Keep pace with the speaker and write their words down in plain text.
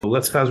Well,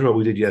 let's chazar what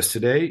we did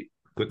yesterday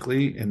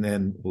quickly, and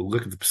then we'll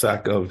look at the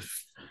psak of,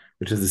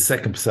 which is the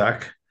second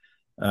psak.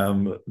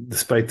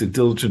 Despite the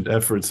diligent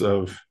efforts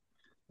of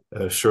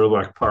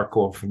Sherlock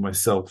Parkoff and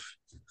myself,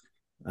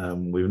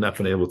 we've not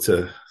been able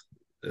to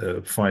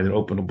find an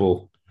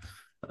openable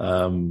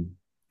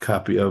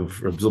copy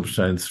of Reb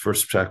Zilberstein's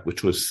first psak,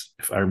 which was,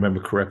 if I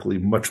remember correctly,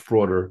 much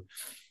broader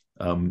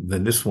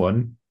than this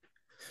one.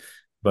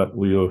 But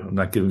we are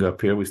not giving up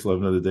here. We still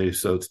have another day or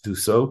so to do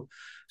so.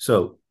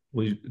 So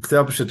we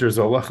established that there's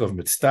a halach of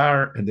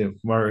mitzvah, and then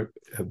Gemara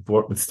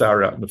brought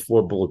mitzvah out in the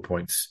 4 bullet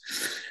points.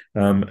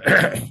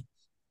 Kleilim,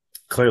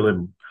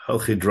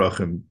 halchi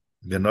drachim,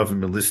 ganavim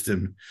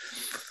melistim,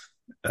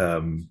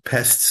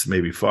 pests,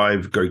 maybe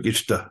 5.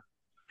 Gargishta.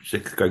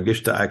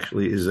 Gargishta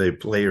actually is a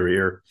player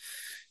here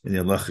in the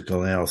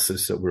halachical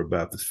analysis that we're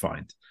about to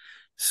find.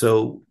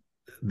 So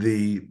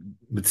the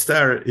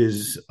mitzvah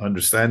is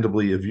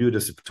understandably viewed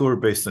as a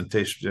p'tur based on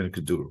Teshuvah and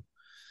Keduru.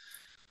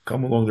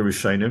 Come along the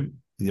Rishonim,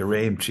 the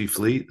Yereim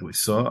chiefly that we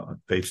saw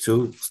on page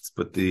 2. Let's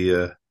put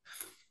the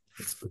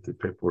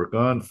paperwork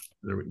on.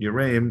 The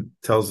Yereim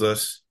tells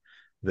us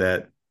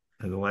that,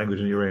 and the language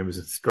in Yereim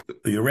is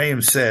the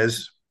Yereim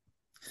says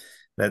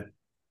that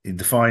he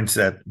defines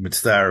that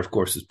mitzvah, of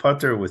course, is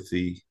pater with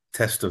the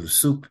test of the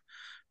soup.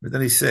 But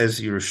then he says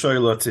Yerushay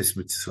Lotzes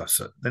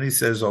mitzvah. Then he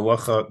says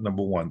halacha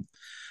number 1.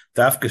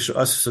 Dafka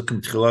she'asa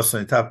sukim tchilasa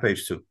on top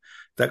page 2.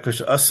 Dafka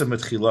she'asa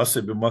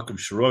mitchilasa b'makom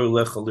sh'roi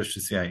lecha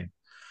lishis yayin.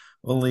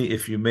 Only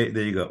if you made,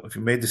 there you go. If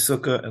you made the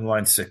sukkah in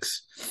line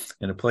 6,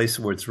 in a place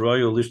where it's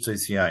royal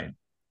lishis yayin,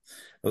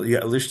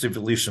 lishis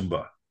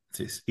v'lishamba,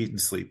 it's eat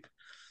and sleep.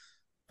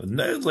 But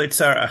no late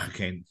sar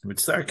achakain.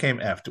 Mitzvah came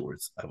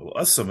afterwards. I will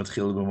also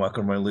mitchila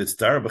b'makom my late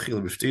star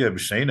b'chila b'shtiya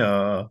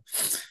b'sheina.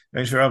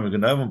 And Sharam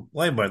g'navim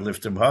lay by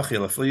liftim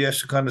hachil afli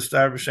yeshkan the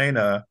star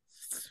b'sheina.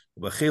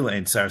 B'chila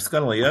ain't sar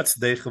skanal yatz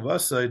de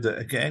chavasai de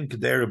again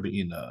kedera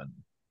b'inan.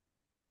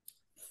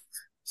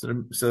 So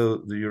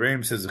the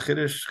Yereim says the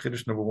chiddush.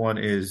 Chiddush number 1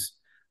 is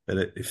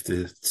that if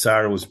the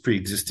tsar was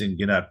pre-existing,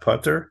 you're not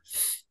pater.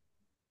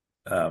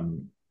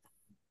 Well,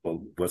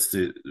 what does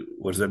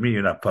that mean?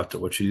 You're not pater.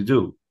 What should you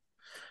do?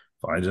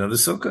 Find another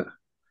sukkah.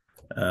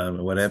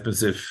 What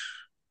happens if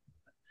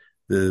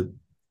the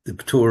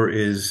p'tur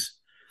is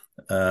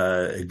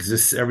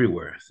exists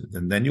everywhere?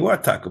 And then you are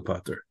taka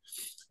pater.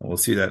 And we'll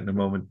see that in a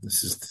moment.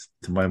 This is,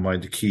 to my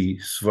mind, the key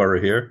svara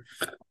here,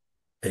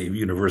 a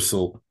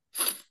universal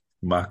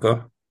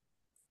makkah.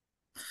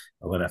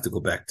 I'm going to have to go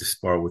back to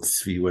spar with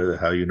Tzvi whether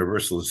how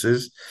universal this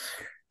is.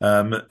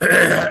 But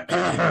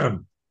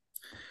the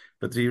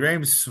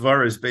Yereim's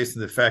svara is based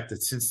on the fact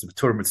that since the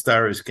p'tur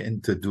mitzvah is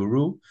into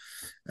duru,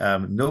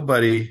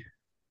 nobody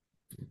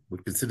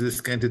would consider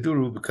this kind of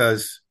duru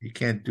because you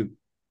can't do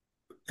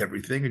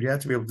everything, and you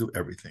have to be able to do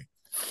everything.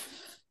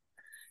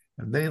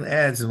 And then it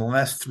adds in the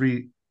last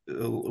 3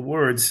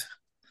 words,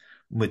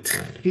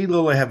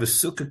 "Mitchilo I have a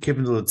sukkah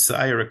given to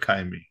l'tzayir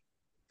akaimi."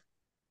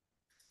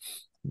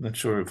 I'm not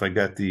sure if I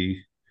got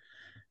the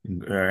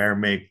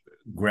Aramaic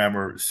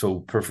grammar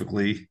so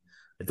perfectly.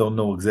 I don't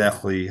know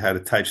exactly how to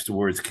touch the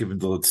words given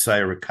to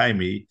l'tzayir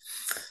akaimi.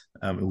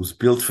 It was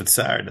built for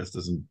tsar. That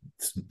doesn't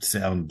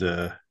sound.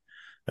 That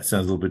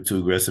sounds a little bit too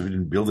aggressive. He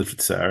didn't build it for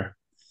tsar.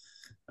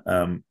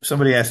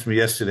 Somebody asked me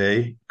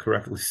yesterday,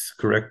 correct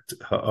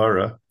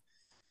ha'ara.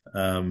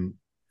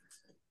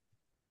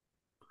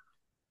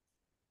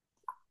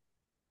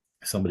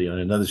 Somebody on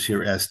another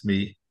shiur asked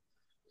me,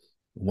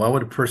 why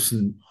would a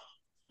person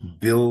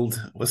build?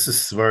 What's the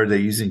svar they're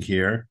using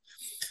here?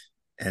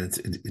 And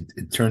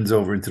it turns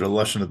over into the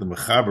lashon of the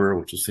mechaber,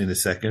 which we'll see in a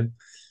second.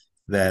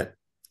 That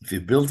if you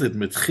built it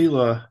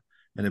mitchila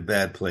in a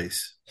bad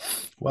place,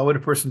 why would a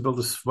person build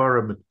a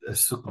svara a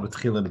sukkah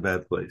mitchila in a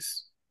bad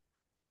place?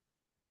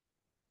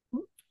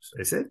 So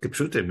I said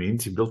kipshuta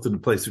means you built it in a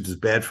place which is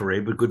bad for A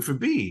but good for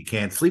B. You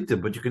can't sleep there,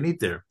 but you can eat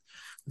there.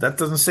 That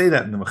doesn't say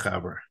that in the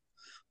mechaber.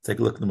 Take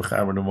a look at the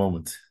mechaber in a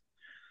moment.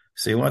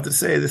 So you want to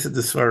say this is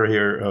the svara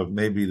here of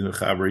maybe the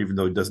mechaber, even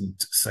though it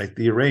doesn't cite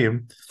the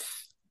Yereim.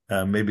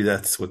 Maybe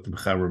that's what the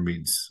mechaber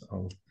means.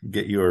 I'll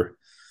get your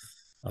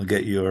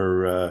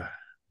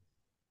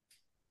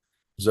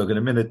Zog in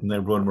a minute, and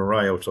then Ron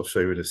Mariah, which I'll show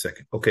you in a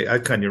second. Okay,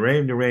 Adkan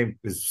Yereim. Yereim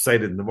is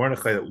cited in the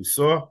Mordechai that we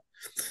saw.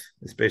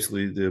 It's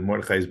basically, the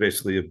Mordechai is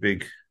basically a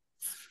big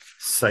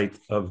site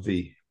of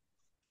the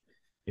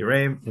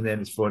Yereim, and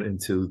then it's brought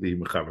into the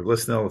Mechaber.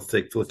 Let's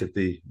take a look at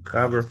the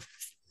Mechaber.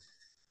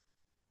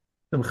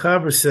 The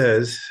Mechaber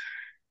says,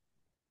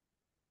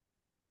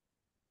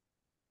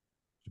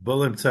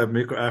 where's the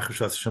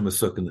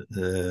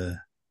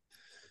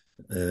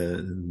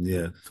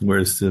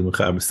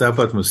Mechaber?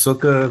 Stapat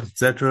Masuka,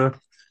 etc.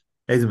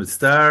 Ezim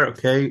Star,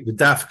 okay, the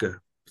Dafka.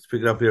 Let's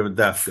pick it up here with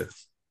Dafka.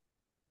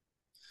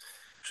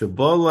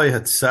 Shabolai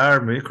Hatzar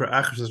Mikra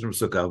Achas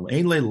Masuka.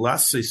 Ainlay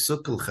Lassi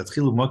Sukal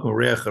Chatchilu Makum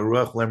Reach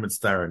Aruach Lemon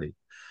Starani.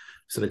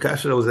 So the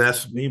kasha that was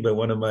asked me by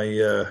one of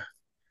my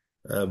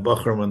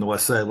Bachram on the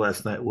west side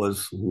last night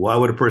was, why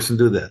would a person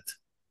do that?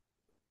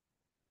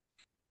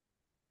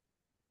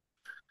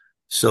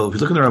 So if you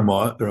look at the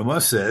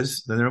Ramah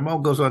says, then the Ramah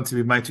goes on to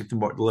be mighty to the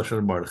Lashon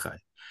of Mordechai.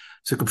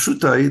 So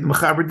Kapshuta, the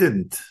Mechaber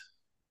didn't.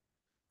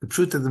 The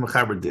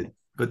Mechaber did.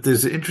 But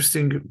there's an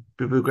interesting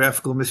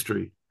bibliographical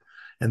mystery,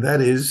 and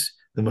that is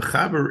the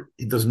Mechaber,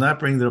 he does not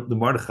bring the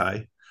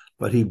Mordechai,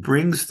 but he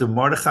brings the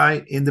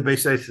Mordechai in the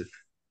Beis Yosef.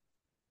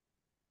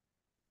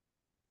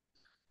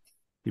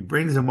 He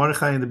brings the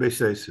Mordechai in the Beis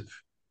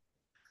Yosef.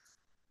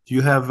 Do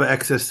you have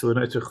access to an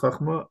Eitzer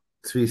Chachma?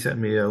 Tzvi sent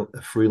me a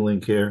free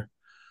link here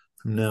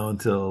from now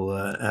until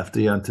after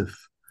Yantif.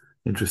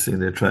 Interesting,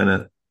 they're trying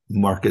to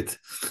market.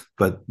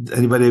 But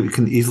anybody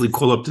can easily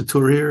call up the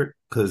tour here,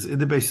 because in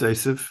the Beis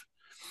Yosef,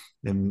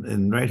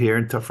 and right here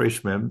in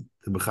Tafresh Mem,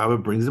 the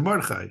Mechaber brings the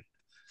Mordechai.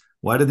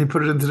 Why did he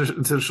put it into the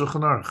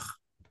Shulchan Aruch?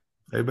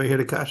 Everybody hear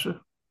the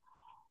kasha?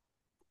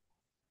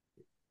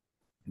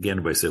 Again,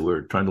 everybody say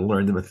we're trying to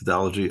learn the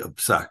methodology of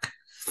Psak.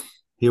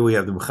 Here we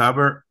have the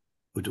Mechaber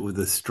with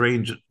a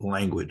strange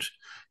language.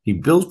 He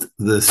built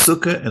the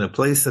Succa in a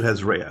place that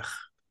has Reach.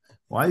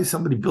 Why is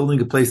somebody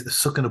building a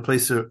Succa in a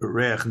place of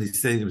Reach, and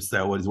he's saying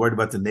himself, what, he's worried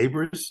about the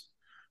neighbors?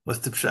 What's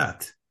the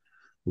pshat?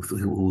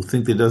 Who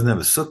think he doesn't have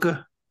a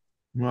Succa?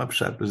 What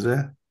pshat was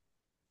there?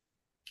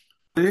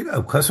 There you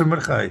go. Kasser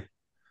Mordechai.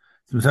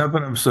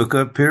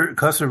 Succa,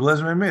 Kasser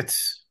Blesmer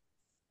Mitz.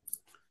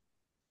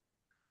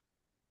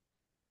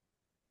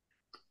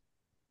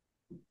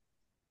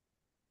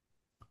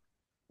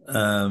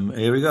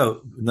 Here we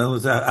go. In other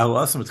words, I'll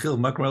also the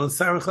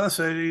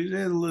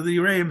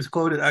Uraim is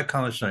quoted at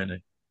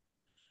Kalashine.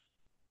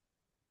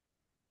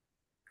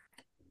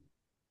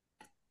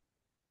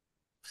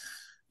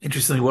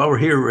 Interestingly, while we're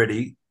here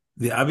already,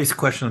 the obvious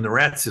question on the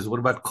rats is, what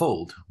about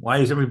cold? Why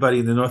is everybody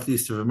in the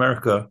northeast of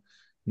America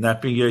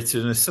not being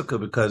yotzer in a sukkah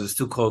because it's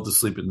too cold to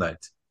sleep at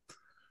night?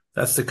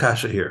 That's the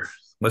kasha here.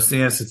 What's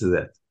the answer to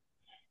that?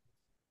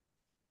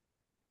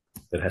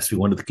 That has to be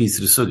one of the keys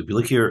to the sukkah. If you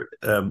look here,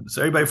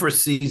 so everybody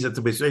first sees that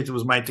the Beis Yosef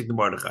was mighty the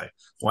Mordechai.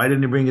 Why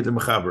didn't he bring it to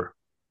Mechaber?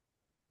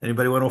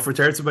 Anybody want to offer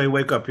teretz? Everybody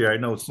wake up here. I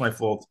know it's my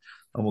fault.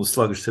 I'm a little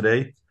sluggish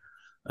today,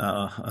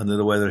 under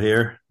the weather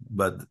here,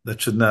 but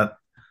that should not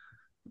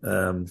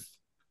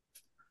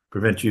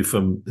prevent you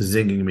from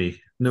zinging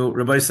me. No,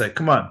 Rabbi said,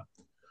 come on.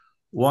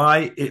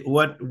 Why?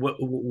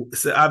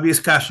 It's the obvious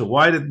kasha.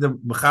 Why did the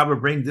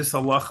Mechaber bring this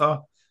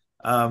halacha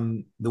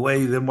the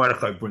way the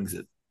Mordechai brings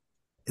it?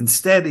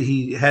 Instead,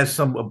 he has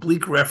some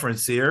oblique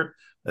reference here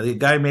that the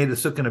guy made a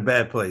sukkah in a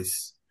bad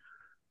place.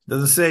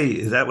 Doesn't say,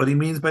 is that what he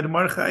means by the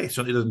Mordechai? It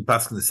certainly doesn't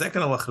pass in the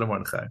second halacha the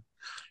Mordechai.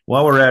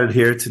 While we're at it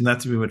here, to not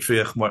to be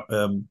matriach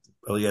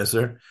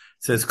Eliezer, it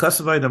says,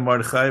 Kasavai the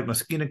Mordechai,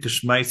 Maskina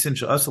Kishmaisin,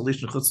 Sha'as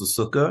Alish Nechutz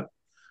Sukkah.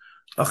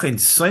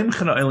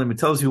 It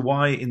tells you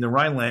why in the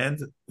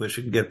Rhineland, which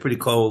it can get pretty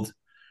cold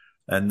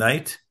at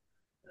night,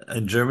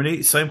 in Germany,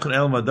 Saimchan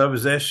El Madav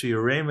Zesh,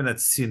 Yereim at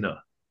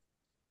Sina.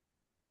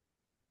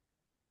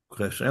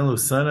 What does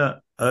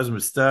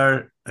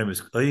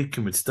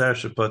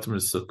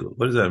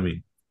that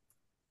mean?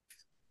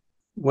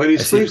 When he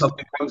sleeps, it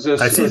becomes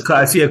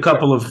I see a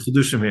couple of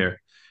chidushim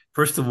here.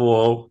 First of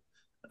all,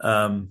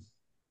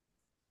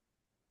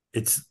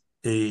 it says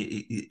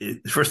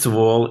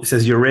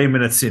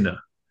Yereim at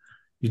Sina.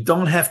 You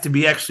don't have to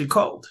be actually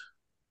cold,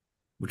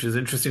 which is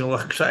interesting.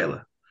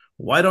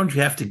 Why don't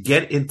you have to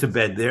get into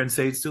bed there and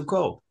say it's too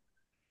cold?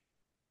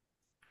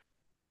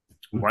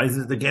 Why is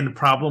it again the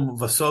problem of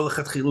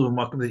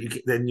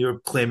that then you're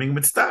claiming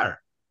mitzvah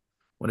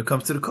when it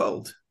comes to the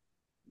cold?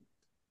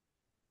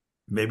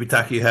 Maybe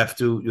Taki you have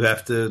to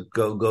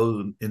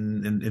go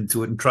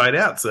into it and try it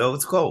out. So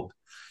it's cold.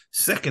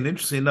 Second,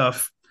 interesting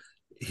enough,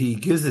 he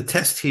gives the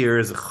test here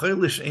as a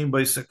chaylish ein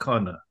by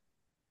sakana.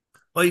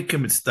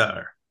 Oikim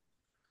mitzvah.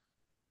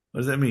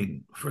 What does that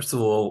mean? First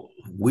of all,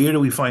 where do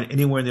we find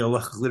anywhere in the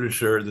halachic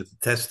literature that the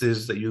test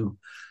is that you're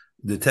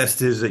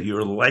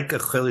like a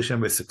chaylish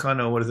and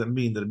sakana? What does that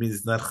mean? That it means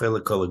it's not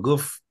chaylik kol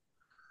guf.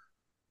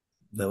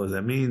 That what does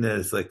that mean? That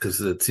it's like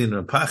because it's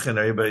tzina pachem,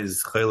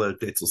 everybody's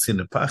chaylik etzel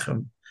tzina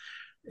pachem.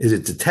 Is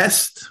it the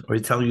test, or are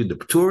you telling you the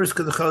p'tur is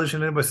because the chaylish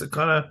and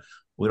sakana?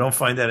 We don't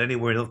find that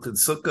anywhere in Hilchot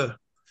Succa.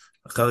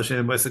 Chaylish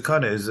and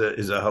sakana is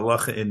a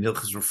halacha in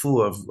Hilchos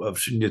Refuah of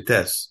Shin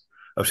Yates.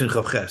 Of Shin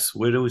Chav Ches.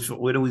 Where do we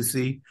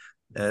see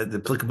the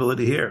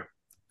applicability here?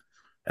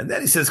 And then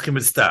he says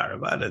Kimitztar.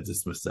 About it,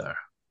 this Mitzar.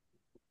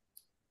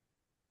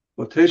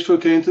 What Teshua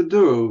came to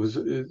do is,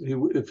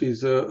 if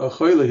he's a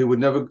chayla, he would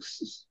never,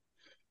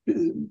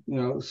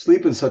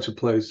 sleep in such a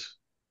place.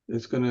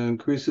 It's going to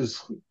increase his.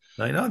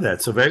 I know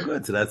that. So very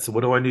good. So that's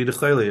what do I need a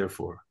chayla here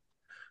for?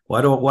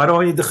 Why do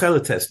I need the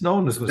chayla test? No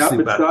one is going to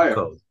sleep out in the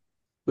cold.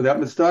 Without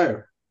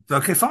mitzvah.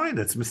 Okay, fine.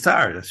 That's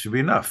mitzvah. That should be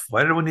enough.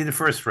 Why do we need the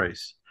first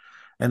phrase?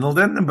 And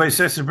then the Beis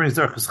Yosef brings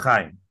Darchus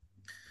Chaim.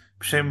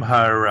 B'Shem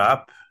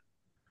Harap,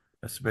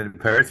 that's been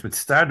parrots, but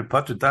start the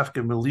Patra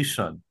Dafke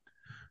Melishon.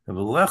 And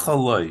V'lech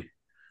Aloi.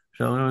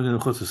 Shalom in the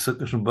Chutz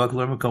Sukkah Shem Bak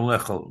Lema Kam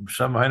Lechal.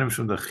 B'Shem Hainem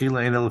Shem Dachila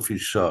Ein Elef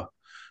Yisha.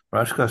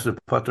 Rashkas the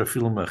Patra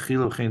Filu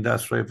Mechila V'chein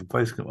Das Rei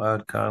V'Paiskim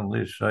Ad Kan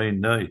Lishai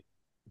Noi.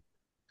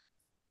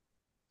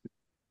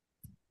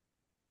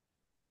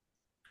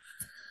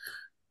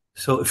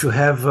 So if you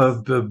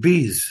have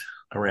bees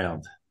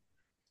around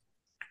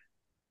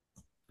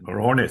or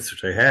hornets,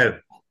 which I have,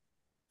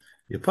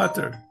 you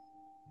putter.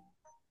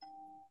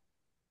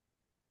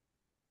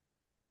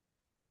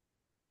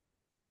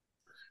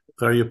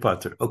 Or you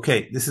putter.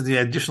 Okay, this is the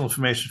additional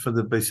information for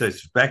the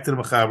base. Back to the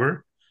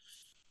Machaber.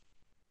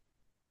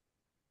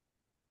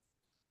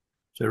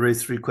 So I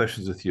raised three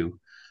questions with you.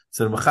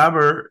 So the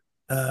Machaber,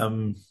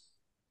 um,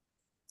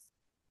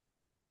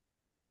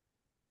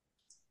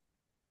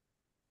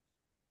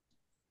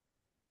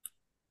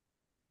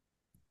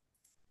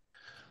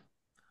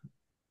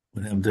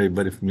 what happened to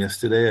everybody from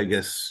yesterday? I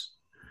guess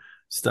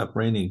stop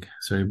raining.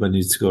 So everybody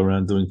needs to go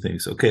around doing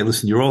things. Okay,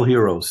 listen, you're all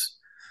heroes.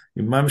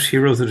 You're mamish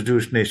heroes of the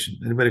Jewish nation.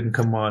 Anybody can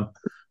come on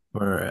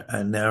for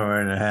an hour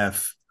and a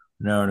half,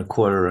 an hour and a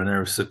quarter, an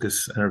hour of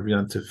Sukkot, an hour of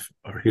Yontif,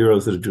 are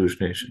heroes of the Jewish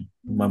nation.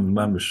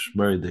 Mamish,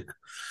 very dick.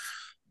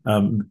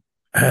 Um,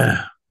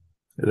 As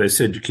I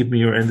said, you're keeping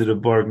your end of the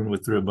bargain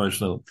with the Rabban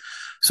Shalom.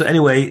 So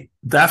anyway,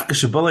 Dafka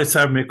Shabbalai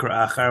Tzar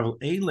Mikra Achar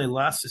Eile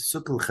Las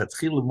Sukkah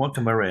Chatchil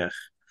Mokem Areach.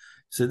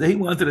 So they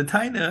wanted a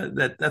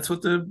taina that's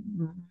what the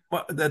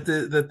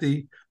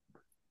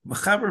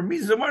Machaber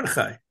means the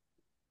Mordechai,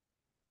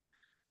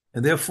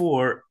 and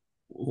therefore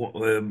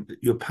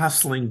you're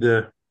passing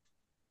the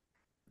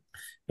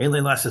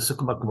Eile Las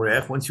Sukkah Mokem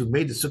Areach. Once you've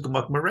made the Sukkah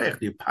Mokem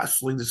Areach, you're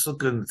passing the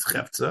Sukkah and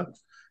Tzchefza,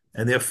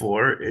 and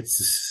therefore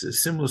it's a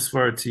similar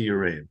svar to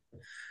Uraim.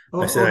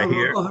 I said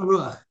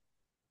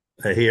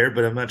I hear,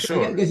 but I'm not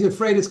sure. I guess you're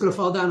afraid it's going to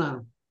fall down on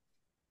him.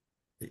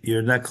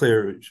 You're not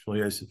clear, Shlomo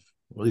Yosef.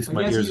 Well, at least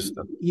my ears are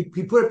stuck. He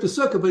put up the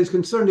sukkah, but he's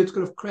concerned it's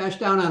going to crash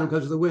down on him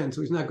because of the wind,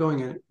 so he's not going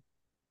in it.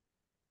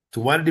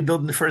 So why did he build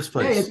in the first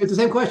place? Yeah, it's the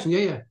same question.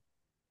 Yeah.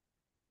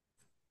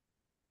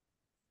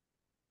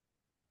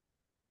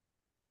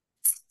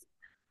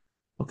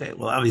 Okay,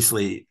 well,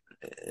 obviously,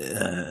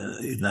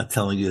 he's not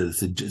telling you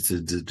it's a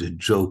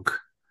joke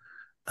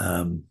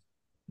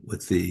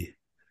with the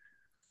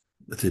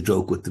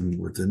joke with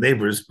the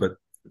neighbors, but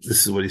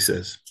this is what he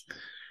says.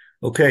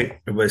 Okay,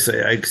 everybody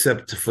say, I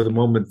accept for the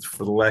moment,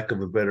 for the lack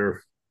of a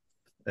better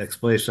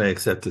explanation, I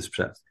accept this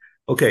pshat.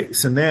 Okay,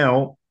 so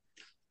now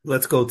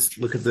let's go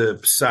look at the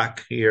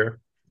psak here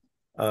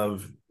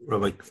of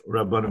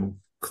Rabbanim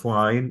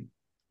Klein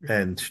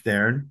and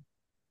Stern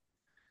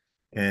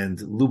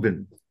and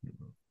Lubin,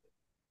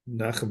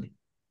 Nachum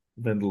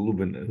ben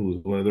Lubin, who was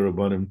one of the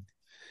Rabbanim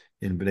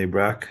in Bnei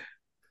Brak.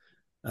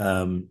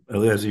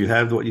 Eliezer, you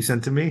have what you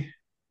sent to me?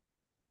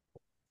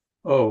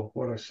 Oh,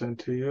 what I sent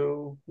to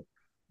you?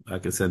 I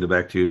can send it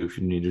back to you if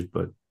you need it,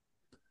 but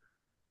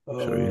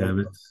sure you have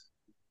it.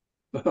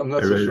 I'm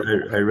not so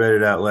sure. I read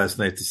it out last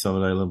night to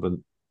Summit Island, but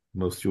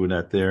most of you were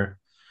not there.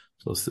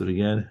 So let's do it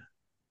again.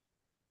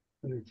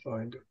 Let me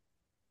find it.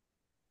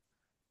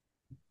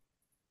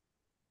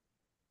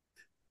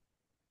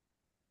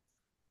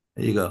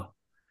 There you go.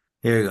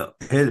 Here you go.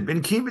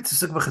 Ben kibbutz to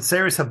sukkah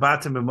b'chatzeres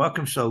habatim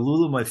b'makom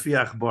shalulu ma'fi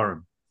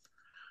achbarim.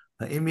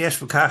 Im yesh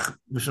v'kach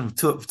mishum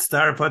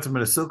star patim in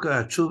a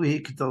sukkah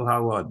hachuvi hikitel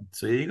halad.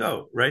 So here you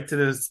go, right to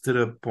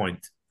the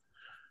point.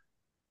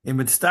 In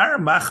mitzvah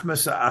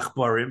machmas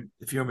achbarim,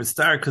 if you're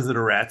mitzvah because of the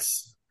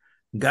rats,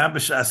 gam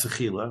b'shas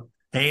achila,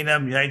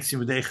 heinam yaitzi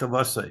v'dei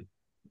chavasai.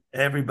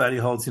 Everybody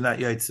holds you not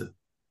yaitza.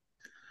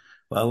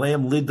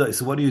 V'aleim lidda.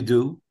 So what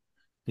do?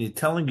 He's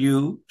telling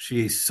you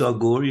she's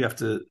sagur. You have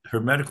to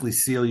hermetically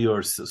seal your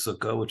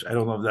sukkah, which I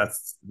don't know if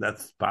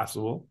that's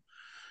possible.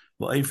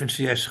 Well, even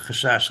sheyesh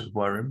chashash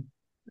achbarim.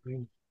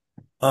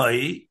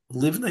 Livnei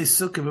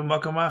sukkah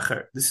b'makam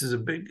acher. This is a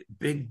big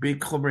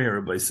chumra here,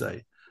 everybody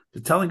say.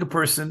 They're telling a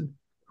person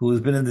who has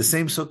been in the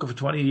same sukkah for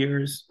 20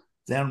 years,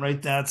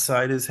 right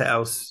outside his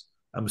house.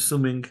 I'm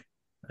assuming,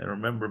 I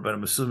don't remember, but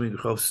I'm assuming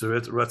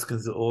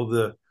Rutzkins, all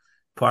the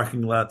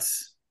parking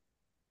lots.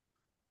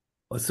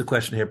 What's the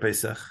question here,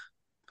 Pesach?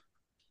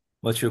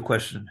 What's your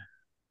question?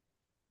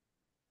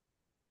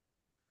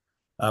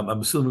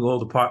 I'm assuming all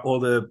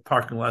the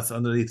parking lots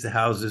underneath the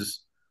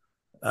houses,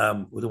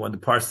 the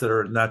parts that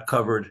are not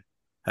covered,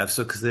 have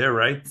sukkahs there,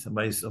 right? Am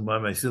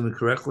I assuming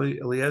correctly,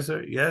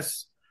 Eliezer?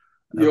 Yes.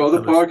 Yeah, all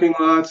the parking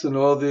lots and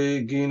all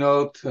the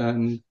ginot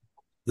and.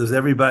 Does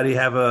everybody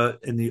have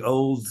in the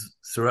old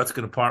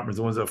Sorotskin apartments,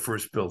 the ones that were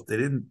first built? They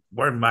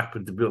weren't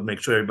makpid to make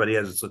sure everybody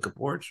has a sukkah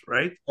porch,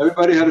 right?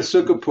 Everybody had a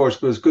sukkah porch,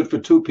 but it's good for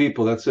two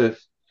people. That's it.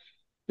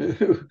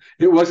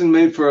 It wasn't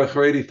made for a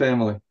Haredi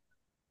family.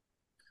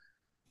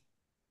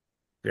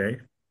 Okay.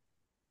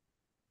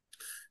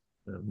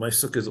 My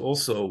sukkah is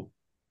also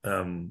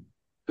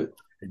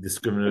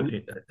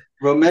discriminating.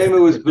 Romema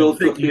was built.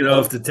 Thinking,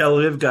 if the Tel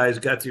Aviv guys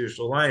got to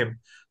Yerushalayim,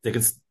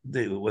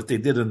 what they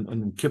did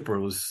on Kippur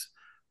was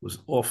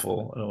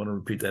awful. I don't want to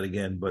repeat that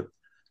again, but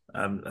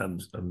I'm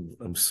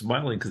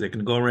smiling because they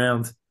can go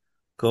around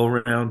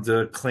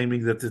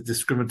claiming that the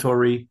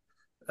discriminatory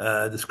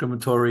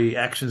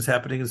actions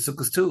happening in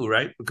sukkahs too,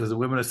 right? Because the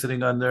women are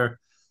sitting under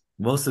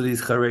most of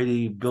these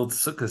Haredi built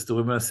sukkahs. The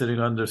women are sitting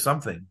under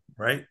something,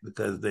 right?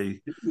 Because they,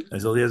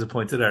 as Eliezer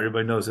pointed out,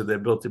 everybody knows that they're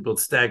built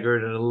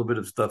staggered, and a little bit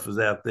of stuff is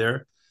out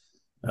there.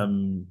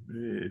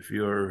 If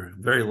you're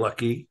very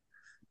lucky,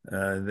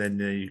 Then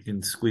you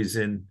can squeeze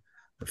in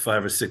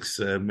 5 or 6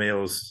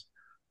 males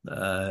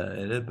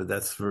in it, but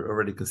that's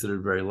already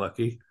considered very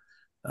lucky.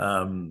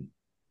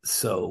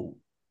 So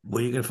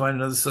where you can find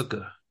another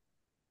sukkah?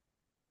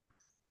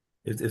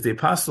 If they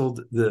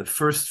apostled the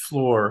first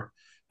floor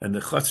and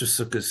the chutzner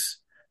sukkahs,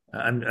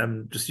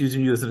 I'm just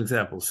using you as an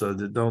example, so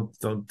that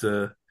don't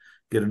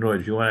get annoyed.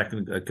 If you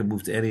want, I can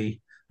move to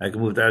any. I can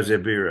move to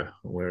Arzebira,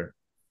 where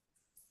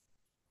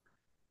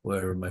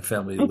my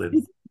family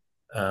lived.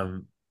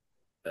 In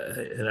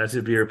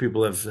Arzebira,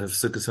 people have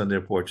sukkahs on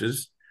their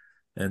porches,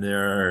 and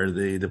there are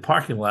the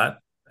parking lot.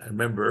 I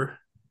remember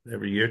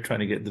every year trying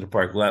to get into the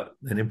parking lot,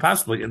 and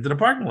impossible to get into the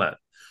parking lot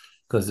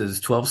because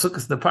there's 12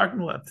 sukkahs in the parking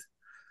lot.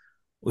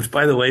 Which,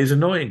 by the way, is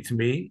annoying to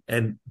me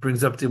and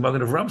brings up the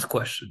Magen of Ram's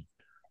question.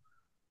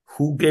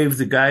 Who gave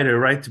the guy the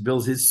right to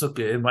build his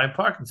sukkah in my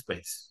parking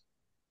space?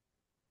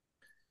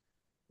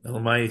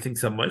 Elamai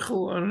thinks I'm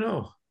Michael? I don't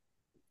know.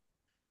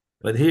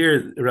 But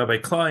here, Rabbi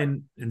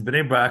Klein in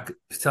Bnei Brak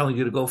is telling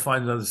you to go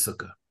find another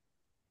sukkah.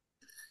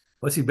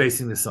 What's he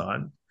basing this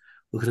on?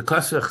 Look at the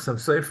Kasach, some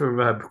Sefer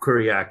Rabbi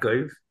Kuri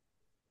Yaakov,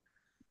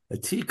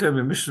 Atika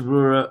Mishnah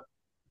Brura,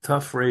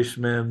 Taf Reish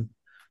Mem,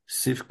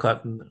 Sif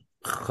Katan,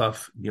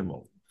 Chaf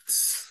Gimel.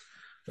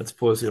 Let's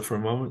pause here for a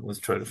moment. Let's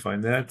try to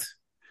find that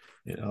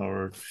in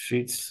our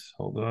sheets.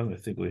 Hold on, I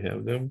think we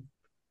have them.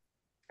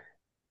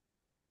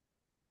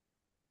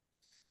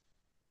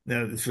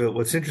 Now,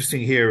 what's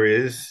interesting here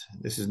is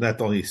this is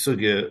not only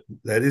sugya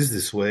that is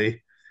this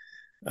way,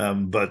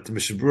 but the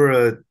Mishnah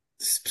Brura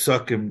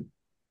psakim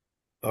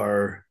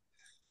are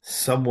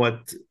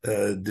somewhat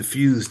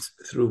diffused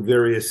through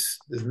various.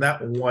 There's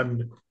not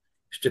one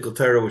shtickle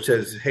Torah which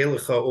says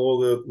Helecha all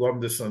the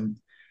lamdas on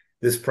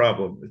this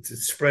problem. It's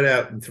spread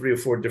out in 3 or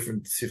 4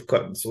 different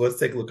sifkatim. So let's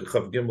take a look at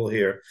Chav Gimel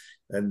here,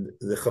 and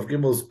the Chav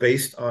Gimel is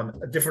based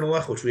on a different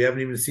halach which we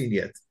haven't even seen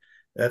yet.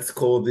 That's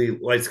called the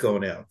lights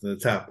going out on the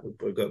top.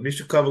 We've got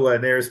Misha Kabbalah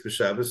and Eretz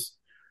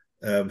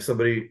B'Shabbos.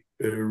 Somebody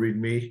read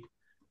me.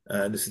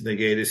 This is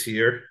Negatus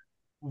here.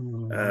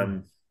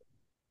 Even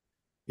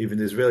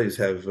the Israelis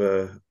have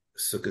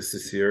Sukkot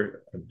this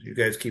year. You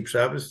guys keep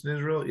Shabbos in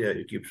Israel? Yeah,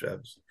 you keep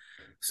Shabbos.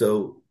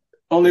 So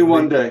only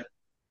one day.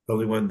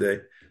 Only one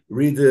day.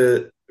 Read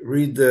the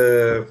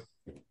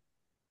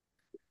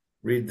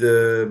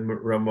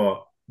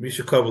Ramah.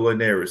 Misha Kabbalah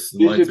Neris.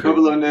 Misha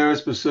Kabbalah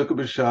Neris b'Sukkah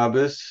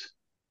b'Shabbos.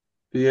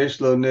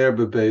 V'yesh lo ner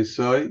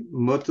b'beisoi.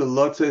 Mutter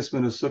lotzes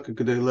min Sukkah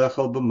k'dei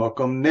lechel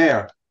b'makom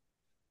ner.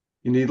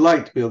 You need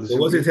light to be able to see. So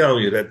what's he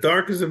telling you? That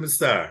dark is a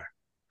mitzvah,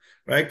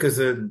 right? Because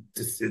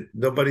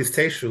nobody's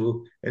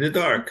teshu in the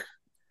dark.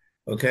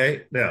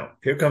 Okay? Now,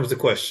 here comes the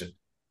question.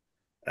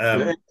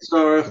 Why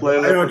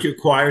aren't you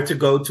required to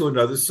go to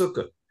another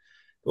sukkah?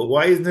 But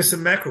why isn't this a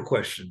macro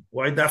question?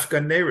 Why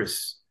dafka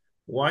neris?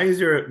 Why is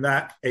there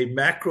not a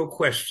macro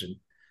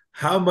question?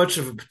 How much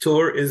of a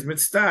patur is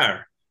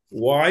mitzvah?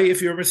 Why,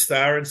 if you're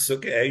mitzvah in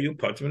sukkah, you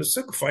put them in a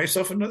sukkah? Find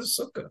yourself another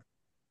sukkah.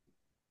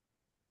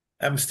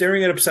 I'm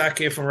staring at a psak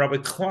here from Rabbi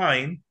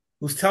Klein,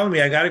 who's telling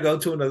me I got to go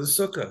to another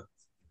sukkah.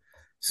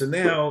 So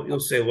now you'll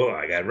say, well,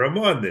 I got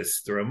Ramah on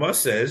this. The Ramah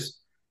says,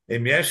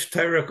 Im yesh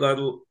teirach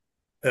gadol,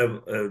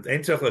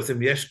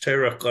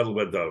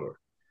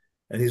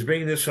 and he's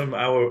bringing this from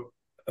our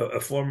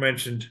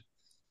aforementioned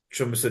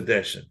Shumas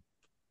Adeshin,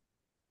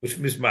 which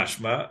means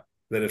mashma,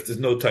 that if there's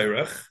no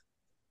teirach,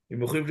 you're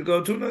mechuyev to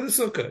go to another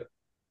sukkah.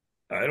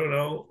 I don't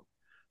know.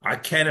 I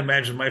can't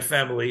imagine my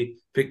family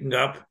picking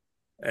up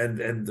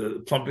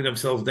and plumping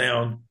themselves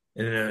down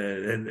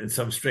in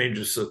some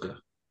stranger's sukkah.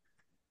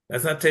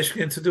 That's not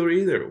Teshkin to do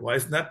either. Why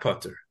is that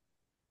potter?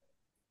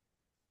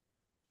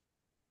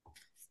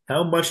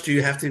 How much do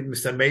you have to be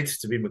misamate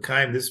to be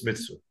Mekayim this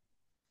mitzvah?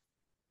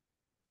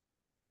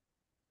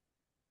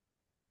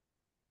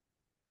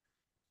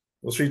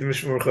 Let's read the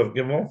Mishnah Chav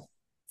Gimel.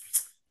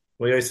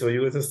 Are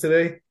you with us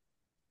today?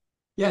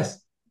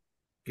 Yes.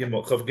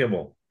 Gimel, Chav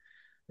Gimel.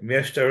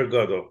 Yesh Torah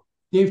Gadol.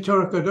 Yesh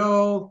Torah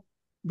Gadol.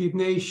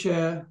 Bibnei She.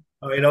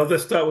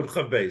 Let's start with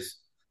Chav Beis.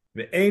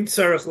 Ve'ein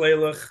tzarech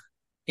leilach.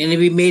 Can it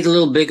be made a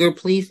little bigger,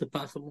 please, if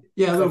possible?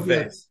 Yeah, a little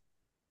bit.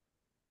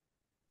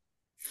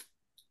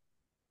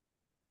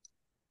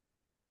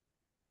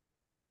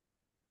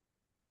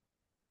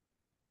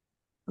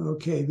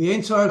 Okay. Ve'ein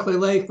tzarech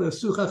leilach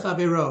le'sucha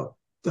chavero.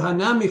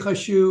 Dahanami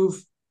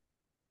chashuv.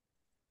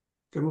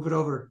 Okay, move it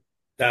over.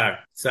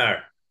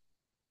 Tsar.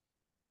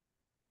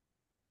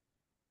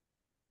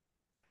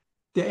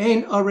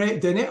 People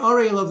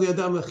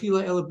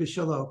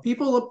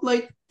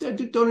like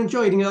don't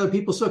enjoy eating other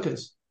people's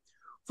sukkahs.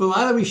 But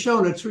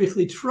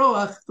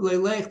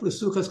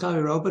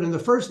in the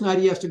first night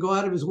he has to go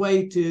out of his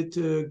way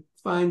to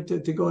go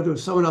into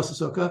someone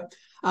else's sukkah.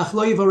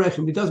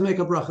 He does make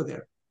a bracha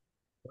there.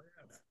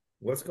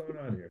 What's going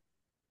on here?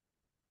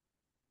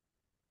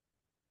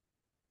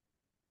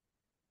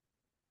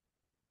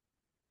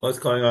 What's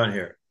going on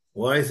here?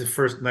 Why is the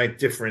first night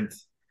different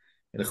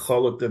in a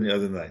choluk than the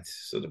other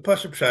nights? So the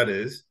Pashup Pshat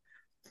is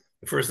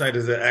the first night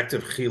is the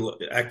active chiyuv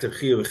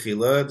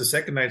v'chila. The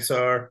second nights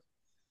are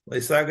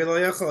you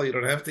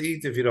don't have to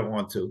eat if you don't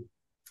want to.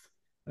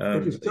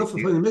 If you're still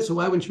fulfilling the mitzvah,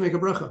 why wouldn't you make a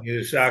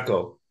bracha?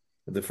 Shako.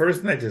 The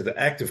first night is the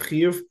act of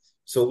chiyuv.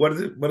 So what is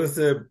it? What is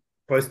the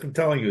poskim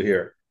telling you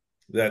here?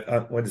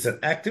 That when it's an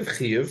act of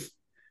chiyuv,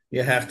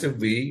 you have to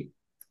be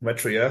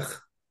matriach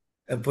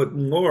and put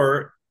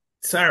more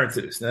tsar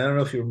into this. Now I don't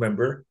know if you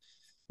remember,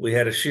 we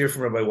had a shiur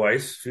from Rabbi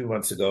Weiss a few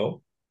months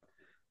ago.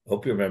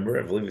 Hope you remember.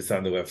 I believe it's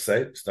on the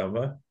website,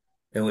 Stama,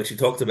 in which he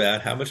talked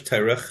about how much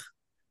tairach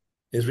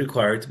is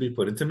required to be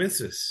put into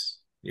mitzvahs.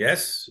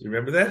 Yes, you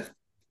remember that?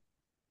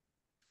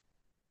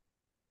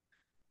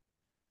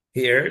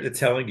 Here, they're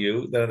telling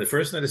you that on the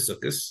first night of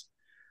Sukkot,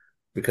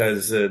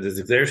 because there's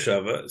a Gzer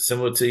Shava,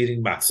 similar to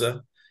eating matzah,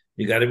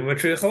 you got to be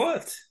matriach a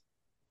lot.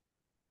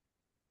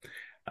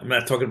 I'm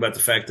not talking about the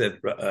fact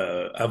that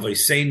Rabbi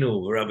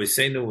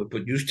Seinu would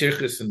put huge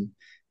tirchus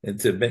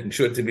into making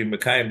sure to be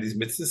Mekayim these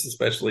mitzvahs,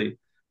 especially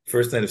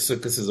first night of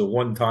Sukkot is a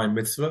one-time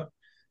mitzvah.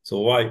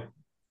 So why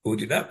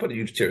would you not put a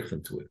huge tirchus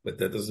into it? But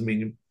that doesn't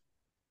mean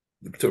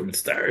the Torah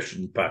Mitzvah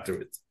shouldn't pater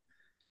it.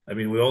 I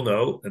mean, we all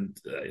know, and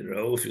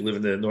if you live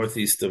in the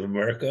northeast of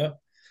America,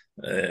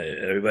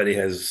 everybody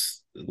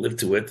has lived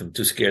to it. I'm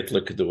too scared to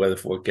look at the weather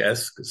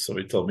forecast because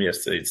somebody told me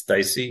yesterday it's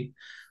dicey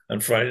on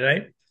Friday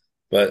night.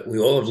 But we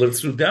all have lived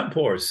through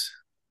downpours.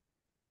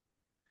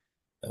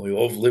 And we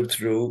all have lived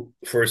through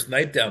first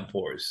night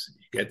downpours.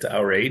 You get to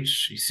our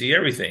age, you see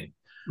everything.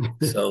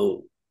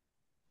 So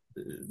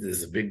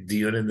there's a big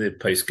deal in the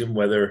Paiskim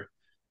whether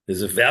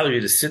there's a value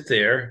to sit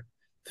there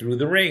through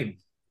the rain.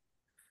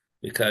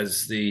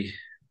 Because the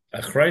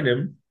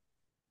Achrayim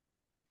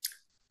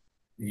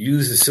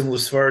use a similar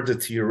svara to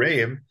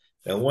Yereim,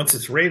 and once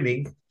it's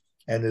raining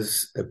and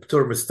there's a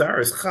P'tur Mistar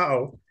is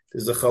Chal,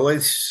 there's a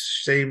Chalei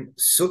Shem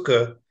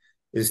Succa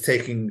is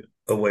taking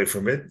away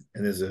from it,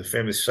 and there's a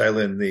famous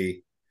shaila in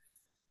the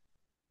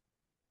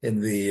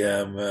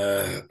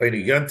Beit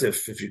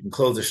Yontif, if you can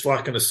close the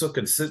shlach in a sukkah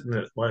and sit in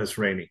it when it's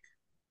raining.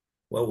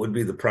 What would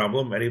be the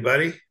problem?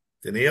 Anybody?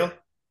 Daniel?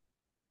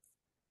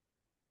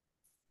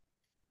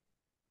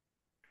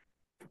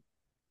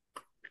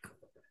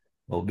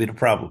 What would be the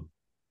problem?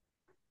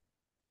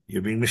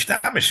 You're being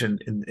mishtamish in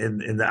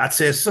the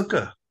Atzei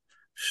Sukkah.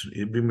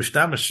 You'd be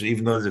mishtamish,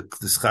 even though the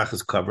schach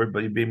is covered,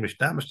 but you'd be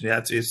mishtamish in the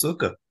Atzei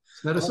Sukkah.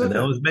 It's not a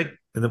sukkah.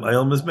 And the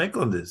Ayom is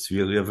making on this.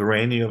 You have a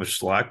rain, you have a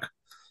shlach,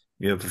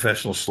 you have a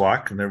professional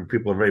shlach, and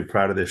people are very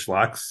proud of their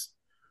shlachs.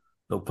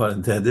 No pun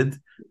intended.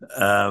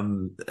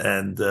 I'm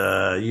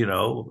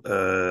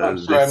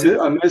sorry,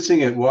 I'm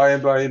missing it. Why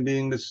are you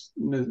being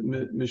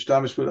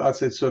mishtamish with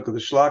Atzei Sukkah? The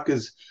shlach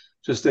is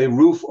just a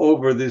roof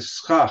over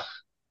this schach.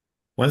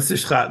 Once the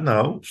schach,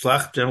 no,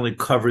 shlach generally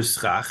covers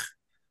schach,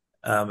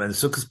 and the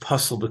sukkah is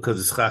puzzle because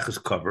the schach is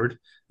covered,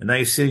 and now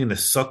you're sitting in a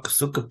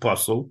sukkah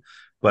puzzle,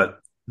 but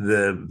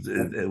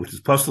which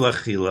is puzzle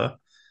achila,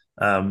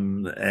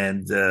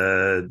 and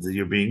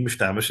you're being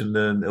mishtamish in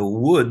a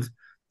wood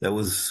that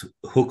was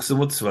hooks and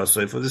mitzvah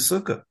for the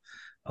sukkah,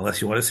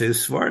 unless you want to say the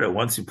svarda.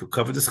 Once you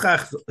cover the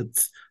schach,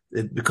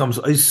 it becomes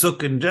a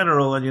sukkah in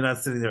general, and you're not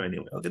sitting there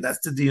anyway. Okay, that's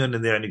the diyon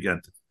in there and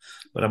again.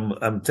 But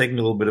I'm taking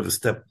a little bit of a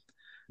step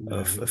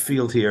of a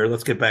field here.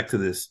 Let's get back to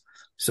this.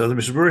 So the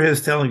Mishnah Berurah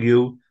is telling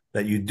you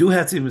that you do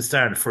have to even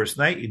start the first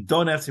night. You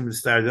don't have to even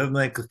start the other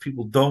night because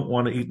people don't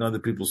want to eat in other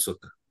people's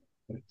sukkah.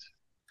 Right.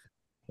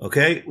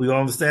 Okay, we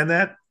all understand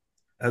that?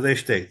 As they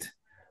state.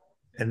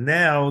 And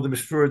now the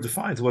Mishnah Berurah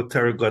defines what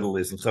Torah Gadol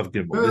is in Chav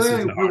Gimel.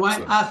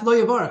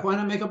 Why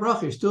not make a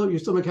bracha? You're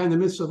still making the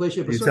mitzvah of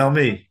Leisha for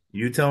sukkah.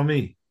 You tell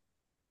me.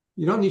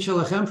 You don't need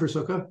shalachem for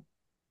sukkah.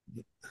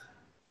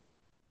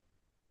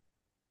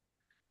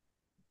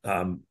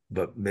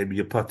 But maybe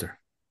a putter.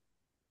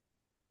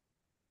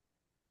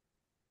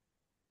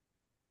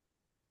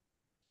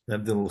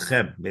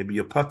 Maybe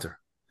a putter.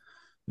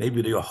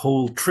 Maybe your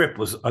whole trip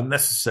was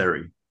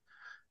unnecessary,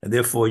 and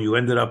therefore you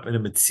ended up in a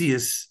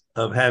metzias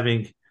of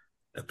having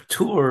a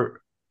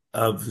tour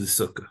of the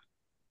sukkah.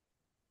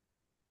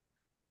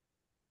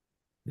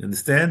 You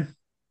understand?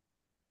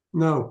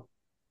 No.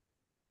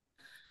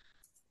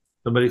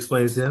 Somebody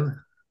explains to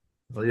him.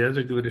 Well, you have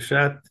to give it a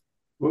shot.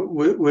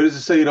 Where does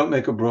it say you don't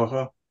make a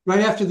bracha?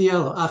 Right after the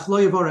yellow, Ach lo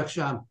yavarech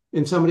sham,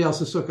 in somebody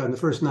else's sukkah on the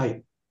first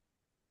night.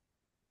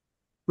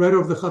 Right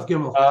over the Chav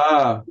Gimel.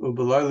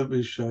 Ubelayla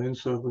b'shayin,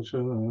 so lo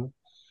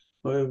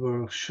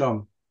yavarech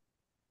sham.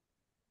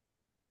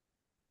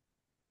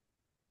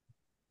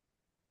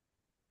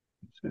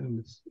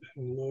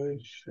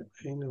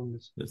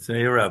 Let's say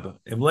your rabbi.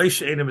 So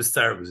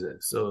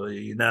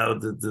now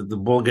the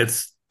ball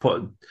gets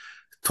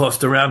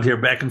tossed around here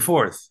back and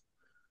forth.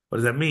 What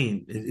does that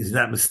mean? He's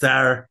not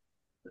mistar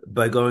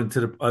by going to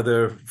the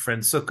other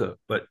friend's sukkah.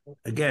 But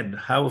again,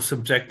 how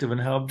subjective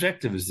and how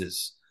objective is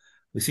this?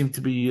 We seem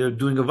to be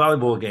doing a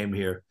volleyball game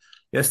here.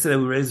 Yesterday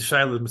we raised the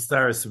shaila of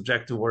mistar is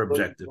subjective or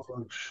objective.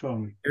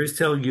 Here he's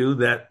telling you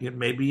that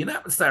maybe you're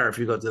not mistar if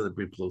you go to the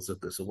people's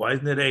sukkah. So why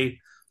isn't it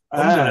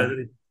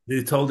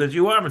they told that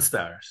you are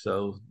mistar?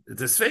 So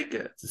it's a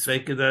sveika. It's a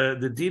sveika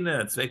the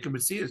dina. It's sveika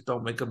messias.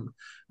 Don't make a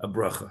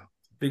bracha.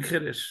 Big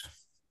chiddush.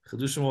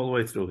 Chidushim all the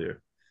way through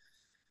here.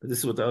 But this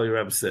is what the Eli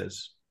Rabbi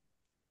says.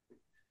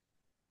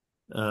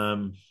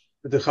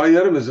 The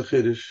Chayarim is a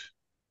Chiddush.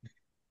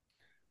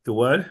 The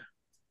what?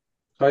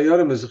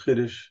 Chayarim is a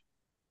Chiddush.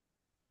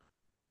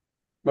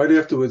 Right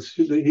afterwards,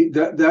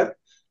 that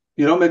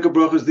you don't make a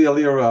bracha is the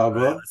Aliyah Right,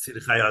 Rabbah. let's see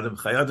the Chayadim.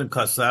 Chayadim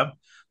Kasab.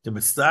 The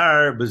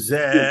Mitzvah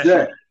Bezeh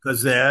Zeh.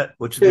 Kazeh,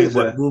 which Yeah, means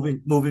what? Zeh.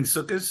 Moving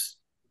sukkahs.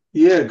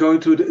 Yeah, going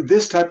to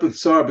this type of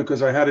tsar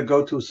because I had to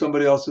go to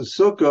somebody else's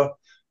sukkah.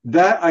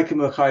 That I can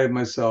mechayev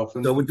myself.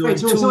 And So we're doing Wait,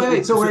 so, two. so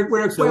wait, so we're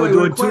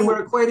doing two.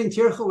 we're equating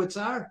tircha with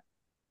tsar.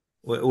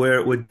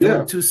 We're doing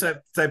Yeah. two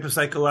type of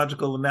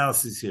psychological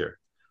analyses here.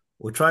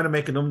 We're trying to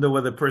make an umda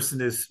whether a person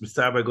is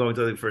mitzvah by going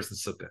to the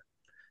person's sukkah,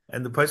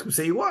 and the person can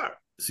say you are,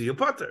 so you're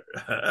potter.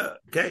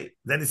 Okay,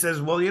 then he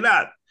says, well, you're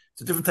not.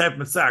 It's a different type of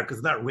mitzvah because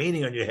it's not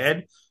raining on your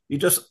head. You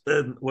just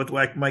what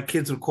like my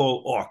kids would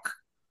call awk.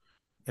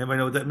 Anybody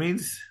know what that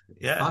means?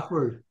 Yeah,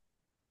 Awkward.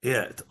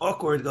 yeah, it's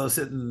awkward to go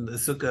sit in the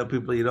sukkah,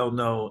 people you don't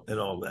know, and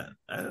all that.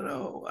 I don't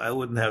know. I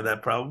wouldn't have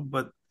that problem,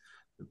 but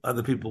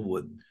other people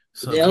would.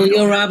 So The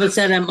Elio Rabbit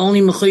said, I'm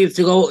only mechuyev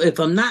to go if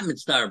I'm not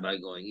mitzvah by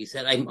going. He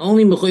said, I'm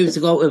only mechuyev to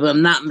go if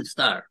I'm not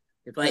mitzvah.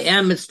 If I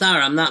am mitzvah,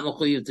 I'm not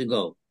mechuyev to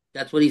go.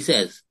 That's what he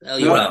says.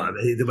 Elio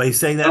Rabbit. He's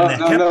saying that in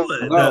the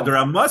Kepler. The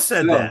Ramah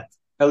said that.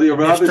 Eliyah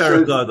Rabbah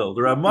says The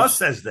Ramah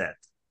says that.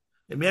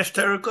 Im yesh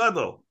Torah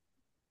Gadol.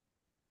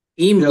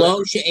 Im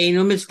lo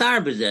she'enu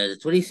mitzvah b'zeh.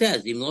 That's what he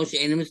says. Im lo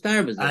she'enu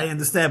mitzvah b'zeh. I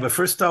understand, but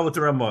first start with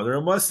the Ramah. The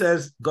Ramah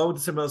says, go to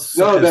somebody else.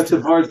 no. That's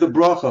as far as the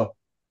bracha.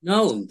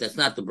 No, that's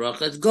not the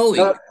bracha. It's going.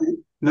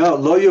 No,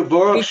 lo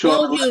yavorach. He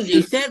told you.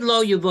 He said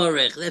lo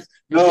yavorech.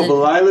 No,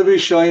 b'layla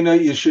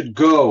v'shayna you should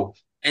go.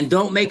 And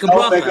don't make a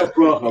Don't bracha. make a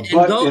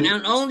bracha.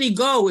 And only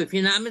go if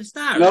you're not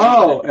mitzvah.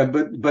 No,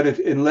 but if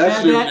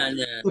unless you're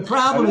The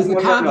problem is the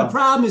comma. The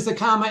problem is the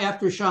comma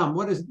after sham.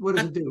 What does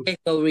it do?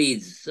 Echo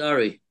reads.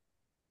 Sorry.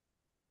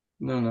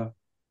 no.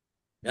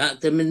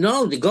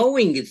 No, the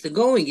going. It's the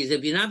going. Is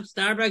if you're not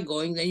mitzvah by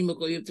going, then you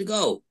have to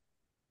go.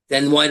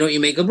 Then why don't you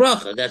make a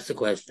bracha? That's the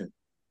question.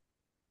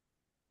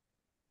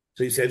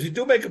 So he says, you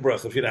do make a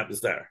bracha if you're not the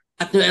star.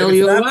 After If it's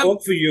Elio not Rabbah,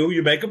 work for you,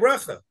 you make a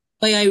bracha.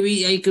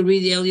 I could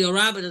read the Elio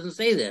Rabbah. It doesn't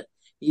say that.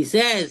 He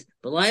says,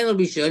 but you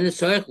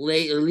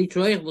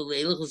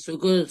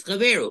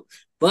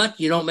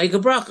don't make a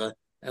bracha.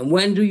 And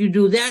when do you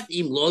do that?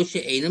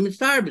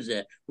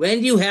 When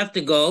do you have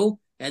to go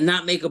and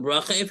not make a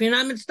bracha if you're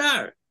not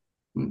mitzvah?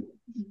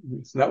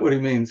 It's not what he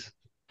means.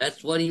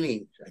 That's what he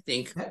means, I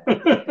think.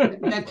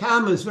 That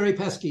comma is very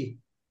pesky.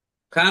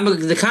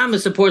 The comma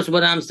supports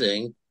what I'm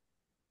saying.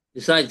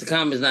 Besides, the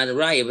comma is not a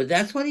raya, but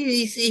that's what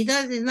he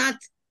does. He's not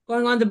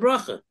going on the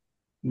bracha.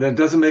 That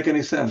doesn't make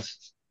any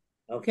sense.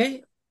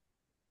 Okay.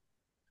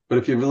 But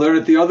if you learn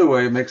it the other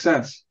way, it makes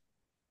sense.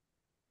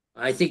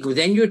 I think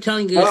then you're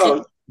telling No,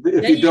 us.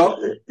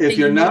 if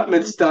you're not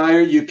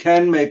mitzdayer, you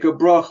can make a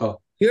bracha.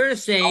 You're The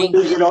saying only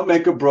reason you don't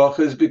make a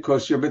bracha is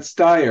because you're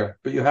mitzdayer,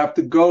 but you have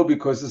to go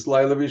because it's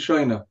Laila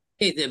Rishona.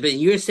 okay, but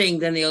you're saying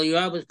then the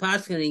Eliyah was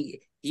passing,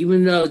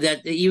 even though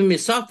that even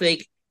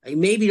Misafik, I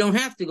maybe don't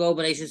have to go,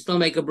 but I should still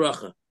make a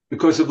bracha.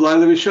 Because of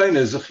Laila Rishona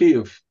is a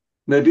chiyuv.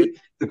 Maybe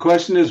the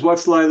question is,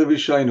 what's Laila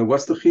Rishona?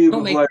 What's the chiyuv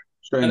of Laila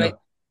Rishona?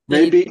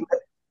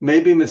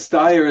 Maybe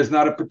mitzdayer is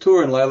not a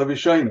patur in Laila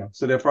Rishona,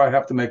 so therefore I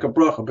have to make a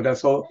bracha. But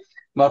that's all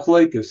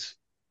machlekes.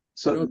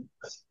 So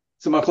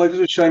machlekes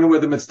Rishona where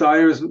the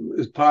mitzdayer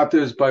is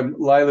paters by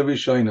Laila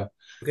Rishona.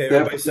 Okay,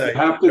 They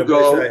have to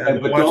go,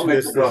 but don't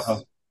make a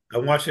bracha.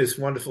 I'm watching this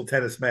wonderful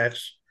tennis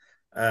match,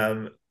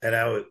 and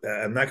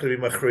I'm not going to be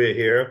machriya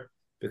here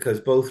because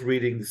both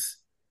readings,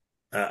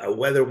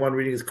 whether one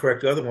reading is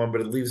correct or the other one, but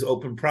it leaves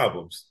open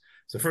problems.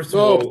 So first of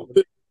all,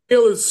 the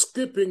Daniel is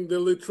skipping the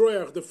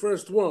litroach, the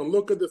first one.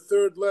 Look at the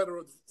third letter,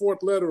 or the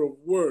fourth letter of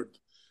word.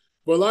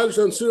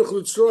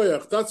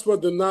 That's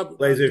what the nab.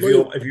 Blazer,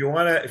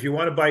 if you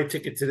want to buy a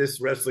ticket to this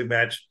wrestling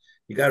match,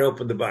 you got to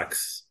open the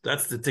box.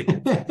 That's the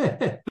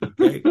ticket.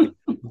 Okay?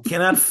 You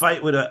cannot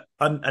fight with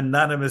an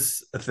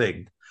anonymous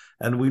thing.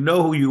 And we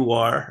know who you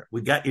are.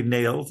 We got you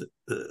nailed.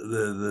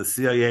 The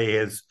CIA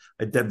has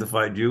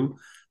identified you.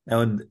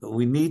 And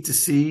we need to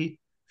see,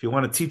 if you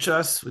want to teach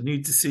us, we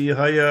need to see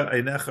Haya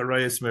Einecha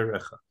Rayas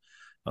Merecha.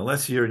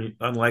 Unless you're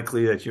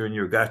unlikely that you're in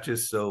your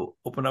gotchas. So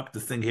open up the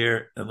thing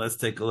here and let's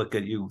take a look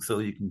at you so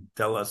you can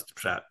tell us the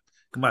shot.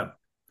 Come on.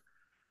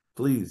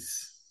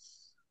 Please.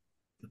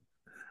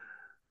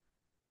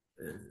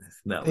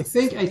 No. I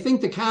think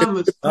the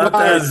comma.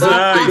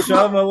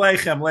 Shalom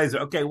Aleichem, Laser.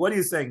 Okay, what are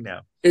you saying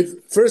now?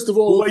 First of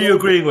all, who are you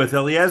agreeing with,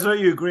 Eliezer? Or are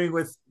you agreeing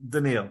with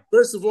Daniel?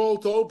 First of all,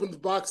 to open the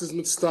box is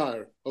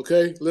mitzvah.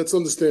 Okay, let's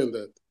understand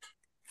that.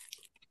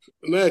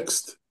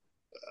 Next,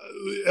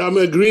 I'm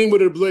agreeing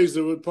with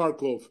Blazer with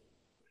Parkov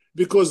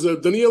because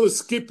Daniel is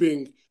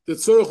skipping the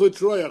tzorach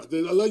litroach.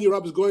 The Eliyah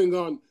Rabbah is going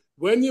on.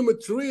 When you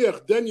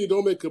matriach, then you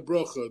don't make a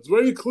bracha. It's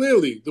very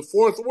clearly the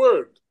fourth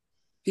word.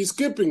 He's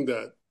skipping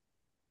that.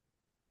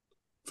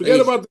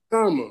 Forget about the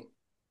comma.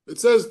 It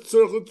says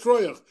tzorach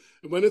litroach.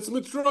 And when it's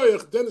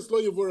mitroach, then it's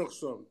lo yavorach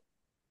sham.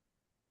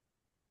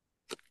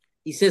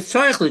 He says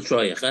tzarich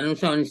l'troyach. I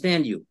don't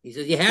understand you. He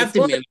says you have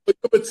to be.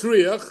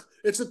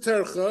 It's a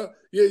tercha.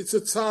 It's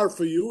a tzar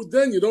for you.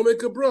 Then you don't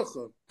make a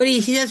bracha. But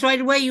he says right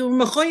away you're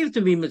mechoyev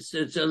to be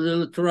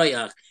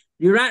l'troyach.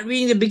 You're not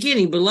reading the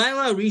beginning. But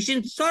Laila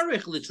Rishon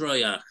tzarich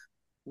l'troyach.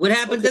 What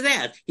happened to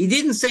that? He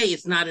didn't say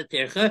it's not a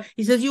tercha.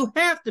 He says you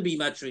have to be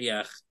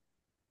matriach.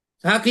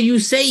 So how can you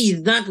say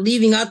he's not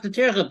leaving out the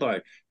tercha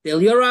part? The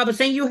Eliyahu Rabbah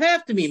saying you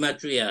have to be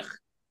matriach.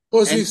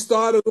 Because he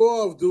started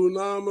off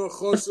dunama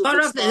chosed.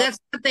 That's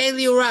not the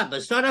Eliyahu Rabbah.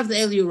 Start off the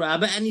Eliyahu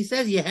Rabbah, and he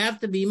says you have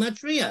to be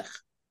matriach.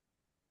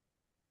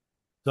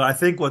 So I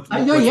think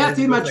I know you have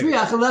to be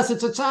matriach unless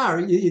it's a tzar.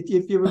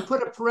 If you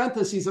put a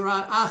parenthesis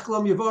around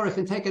achlam yavorich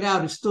and take it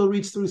out, it still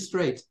reads through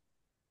straight.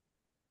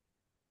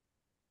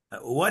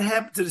 What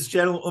happened to this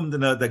general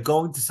umdana that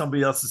going to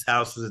somebody else's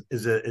house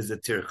is a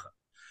tircha?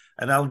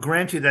 And I'll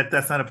grant you that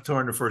that's not a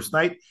Torah in the first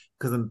night,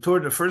 because in the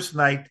Torah the first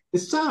night,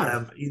 it's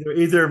tzar.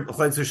 Either you're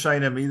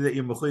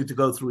mechuyt to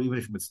go through even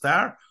if you're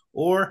mitzvah,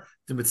 or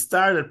the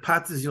mitzvah that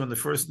patters you on the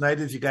first night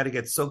is you got to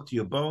get soaked to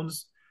your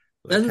bones.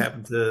 Like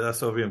happened to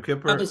us over Yom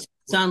Kippur. Does it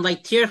sound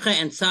like tircha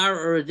and tsar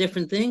are a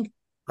different thing?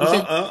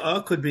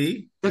 Could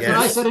be. That's what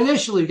I said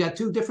initially. You got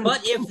two different.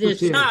 But if there's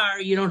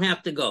tsar, you don't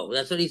have to go.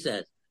 That's what he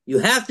says. You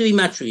have to be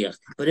matriach.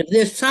 But if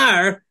there's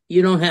tsar,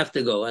 you don't have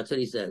to go. That's what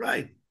he said.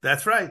 Right.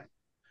 That's right.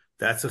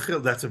 That's a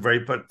very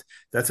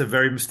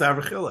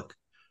mistaver chiluk.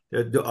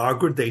 There are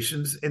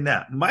gradations in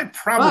that. My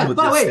problem with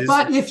this is...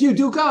 But if you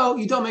do go,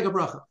 you don't make a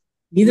bracha.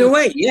 Either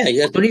way, yeah,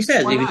 that's what he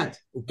says. Why not?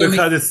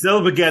 Because it's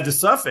still begat the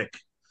suffix.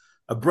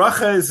 A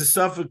bracha is a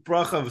suffix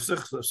bracha of a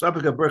suffix of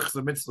bracha is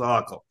a mitzvah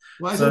hakol.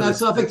 Why isn't that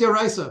suffix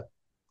deraisa?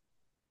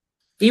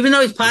 Even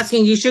though he's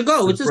passing, you should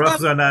go.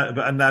 Brachas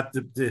are not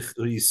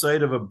the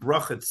side of a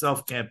bracha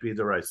itself can't be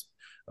deraisa.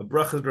 A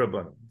bracha is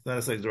rabbanon. It's not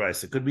a fake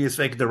deraisa. It could be a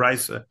fake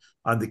deraisa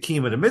on the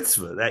kiyum of the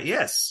mitzvah. That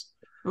yes.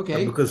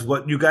 Okay. Because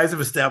what you guys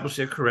have established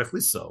here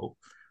correctly so,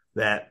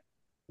 that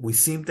we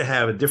seem to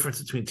have a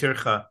difference between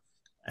tircha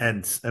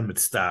and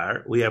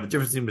mitzvah. We have a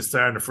difference between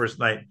mitzvah on the first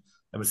night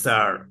and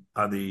mitzvah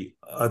on the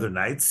other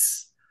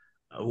nights.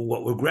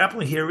 What we're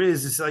grappling here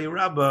is this Eliyahu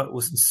Rabbah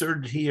was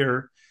inserted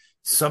here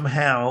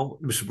somehow.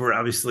 Mishmur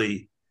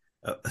obviously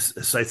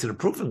cites it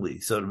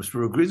approvingly, so the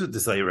Mishmur agrees with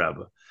this Eliyahu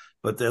Rabbah.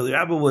 But the Eliyahu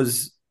Rabbah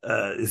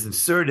is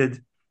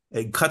inserted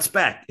and cuts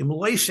back.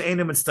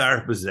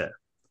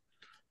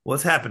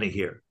 What's happening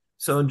here?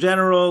 So in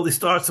general, he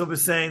starts off by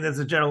saying there's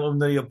a general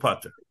umnaya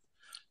pater,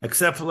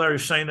 except for Larry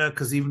Shaina,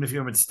 because even if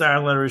you're mitzvah,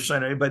 Larry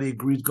Shaina, everybody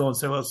agrees go and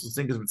say, well, else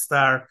think is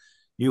mitzvah.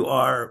 You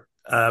are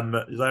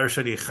Larry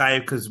Shaina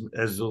chayiv, because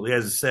as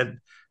Eliezer said,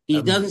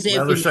 he doesn't say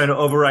Larry Shaina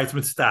overrides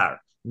mitzvah.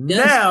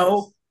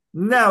 Now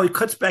he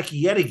cuts back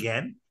yet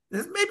again.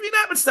 Maybe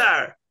not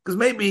mitzvah, because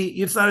maybe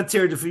it's not a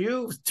tirda for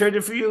you. It's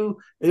tirda for you.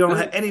 You don't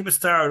have any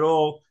mitzvah at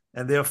all,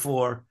 and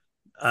therefore.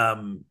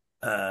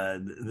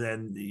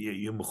 Then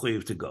you're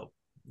mechuyev to go.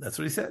 That's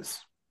what he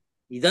says.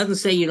 He doesn't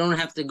say you don't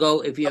have to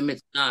go if you're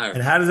mitzvah.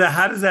 And how does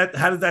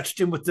that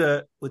stem with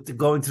the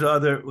going to the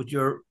other with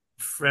your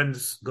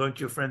friends going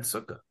to your friend's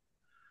sukkah?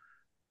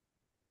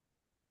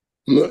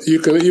 No, you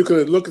can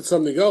look at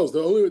something else.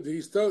 The only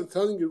he's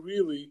telling you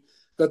really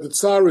that the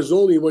tsar is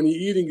only when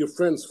you're eating your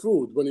friend's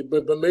food.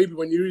 But maybe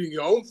when you're eating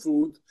your own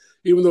food,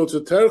 even though it's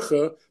a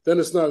tercha, then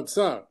it's not a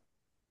tsar.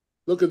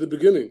 Look at the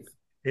beginning.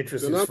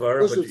 Interesting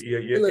svara, but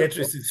you're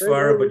interested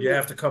svara, but you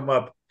have to come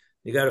up.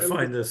 You got to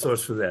find the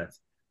source for that.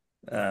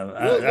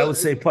 I would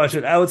say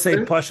pashat. I would say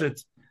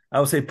pashat.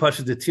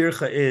 The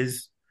tircha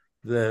is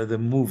the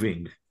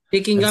moving,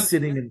 picking up,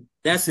 sitting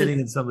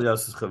in somebody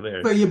else's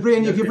chaver. But if you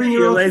bring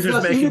your own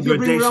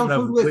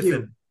food with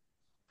you.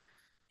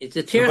 It's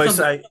a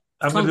tircha.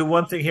 I'm going to do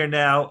one thing here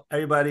now.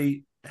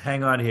 Everybody,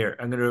 hang on here.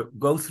 I'm going to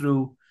go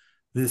through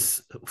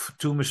this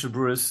two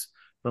mishaburas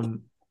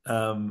from.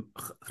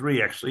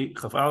 3 actually,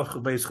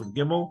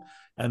 Gimel,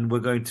 and we're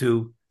going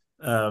to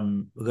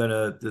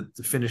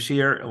finish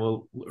here, and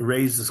we'll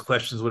raise these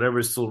questions, whatever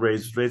is still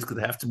raised, because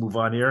I have to move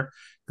on here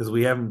because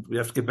we have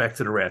to get back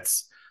to the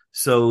rats.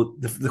 So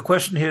the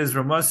question here is: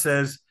 Ramah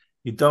says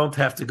you don't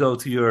have to go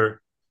to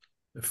your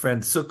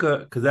friend Succa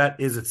because that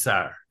is a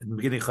tsar in the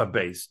beginning.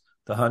 Chabez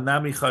the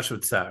hanami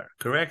chashav tsar,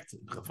 correct?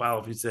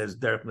 If he says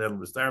derech nedel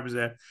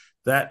mistar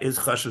that is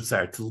chashav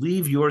tsar. To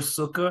leave your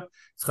sukkah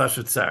is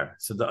chashav tsar.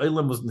 So the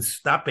olam was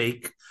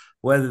nistapek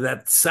whether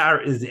that tsar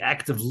is the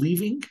act of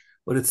leaving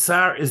or the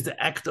tsar is the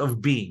act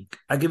of being.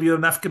 I give you a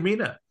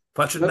nafkamina,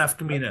 pashut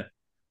nafkamina.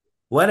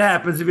 What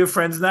happens if your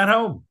friend's not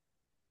home?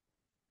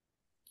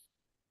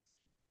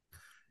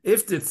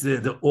 If it's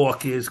the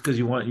orc is because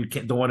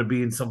don't want to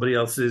be in somebody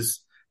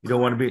else's, you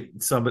don't want to be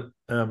somebody.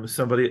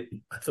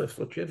 I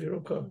thought you have your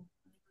own car.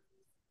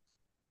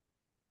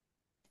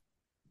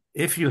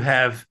 If you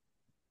have.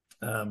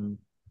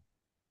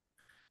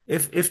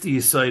 If the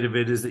side of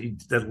it is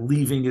that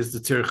leaving is the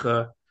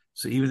tircha,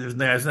 so even if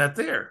Naz not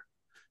there,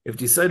 if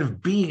the side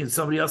of being in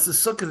somebody else's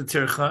sukkah the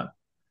tircha,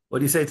 what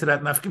do you say to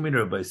that nafkamina,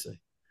 Rabbi say?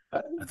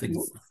 I think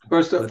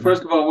first of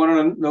all, I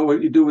want to know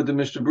what you do with the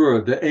Mishnah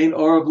Berurah. The ein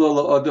orav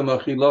lo la'adam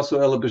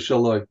achilaso ela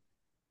b'shaloi.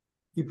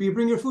 You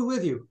bring your food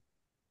with you.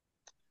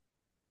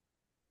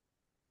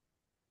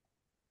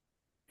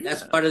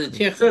 That's part of the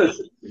tircha.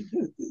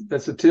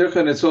 That's a tircha,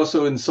 and it's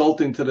also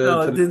insulting to the.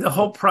 No, the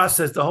whole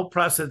process, the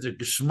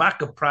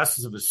geschmacka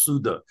process of a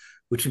suda,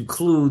 which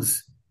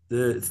includes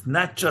it's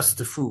not just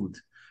the food,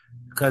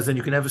 because then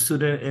you can have a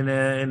suda in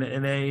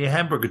a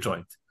hamburger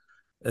joint.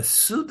 A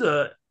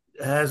suda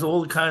has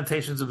all the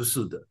connotations of a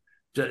suda.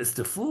 It's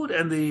the food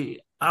and the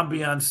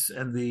ambiance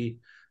and the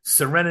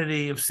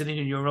serenity of sitting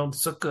in your own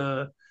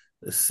sukkah,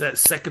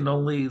 second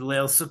only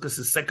Leil Sukkah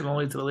is second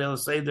only to the Leil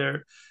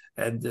Seder,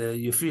 and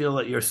you feel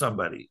that you're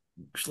somebody.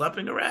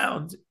 Schlepping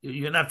around,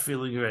 you're not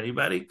feeling you're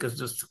anybody because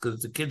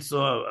the kid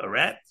saw a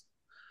rat.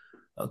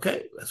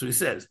 Okay, that's what he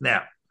says.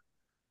 Now,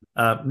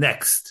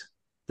 next,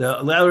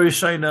 the Leil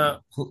Rishayna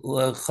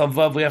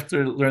Chavav. We have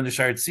to learn the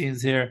shard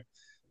scenes here.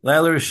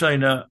 Leil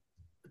Rishayna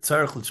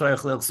Tzarich L'Trayach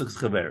Leil Sukkah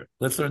Chaver.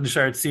 Let's learn the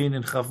shard scene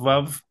in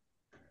Chavav.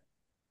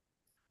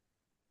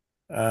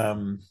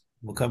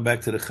 We'll come back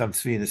to the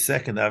Chamtzvi in a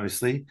second,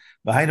 obviously.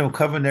 Behind him,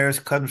 Kavan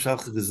Neres Kadm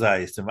Shalch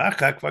Gezayis. The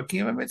Machak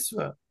Vakim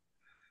Mitzvah.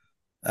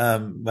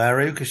 Hold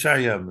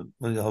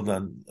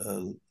on.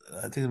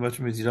 I think the much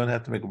means you don't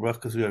have to make a bracha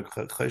because we are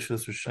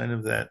chayshus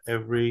of that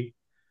every.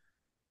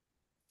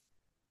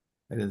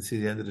 I didn't see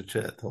the end of the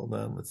chat. Hold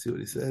on. Let's see what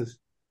he says.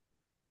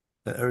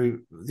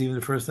 Even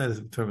the first night is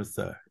a term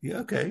star. Yeah,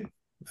 okay.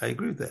 I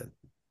agree with that.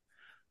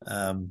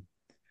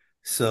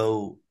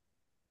 So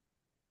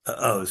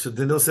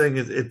Daniel saying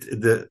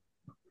the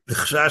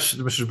chashash,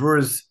 the Mishabur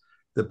is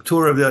the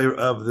tour of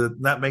the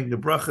not making the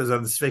bracha is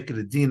on the Sveika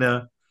the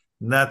Dina,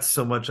 not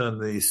so much on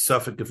the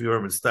suffix if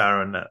you're a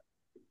star or not.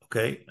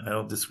 Okay, I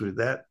don't disagree with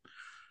that.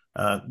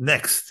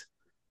 Next,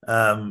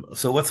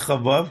 so what's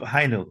chavav?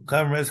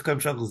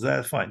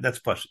 Hainu fine. That's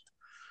pashut.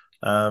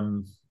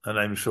 I'm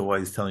not even sure why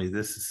he's telling you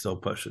this. It's so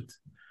pashut.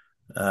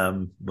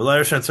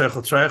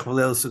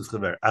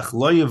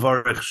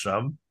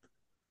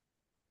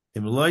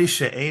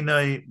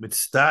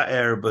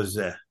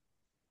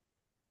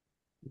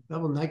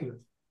 Double negative.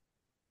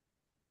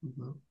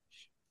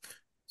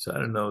 So I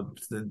don't know.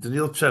 The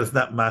Neil Pshat is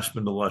not mashma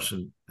in the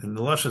Lashon. In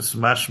the Lashon, it's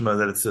mashma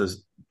that it's a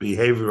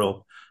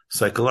behavioral,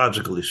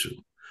 psychological issue.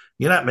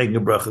 You're not making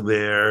a bracha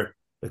there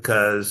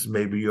because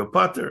maybe you're a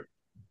potter,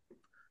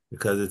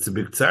 because it's a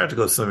big tzar to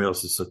go to somebody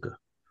else's sukkah.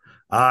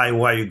 Why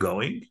are you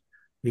going?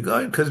 You're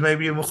going because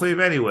maybe you're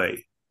mechuyev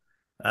anyway.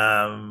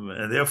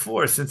 And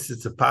therefore, since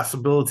it's a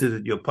possibility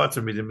that your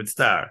potter means a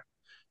mitzvah,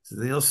 so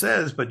the Neil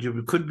says, but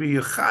you could be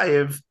a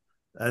chayiv,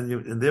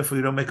 and therefore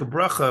you don't make a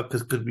bracha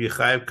because it could be a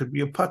chayiv, could be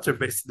a potter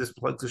based on this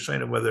plug to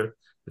shine whether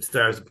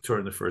mitzvah is a patur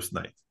in the first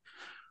night.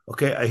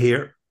 Okay, I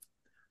hear.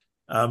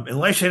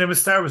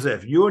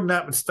 If you're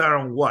not mitzvah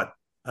on what?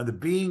 On the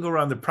being or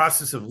on the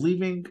process of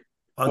leaving?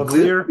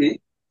 Unclear.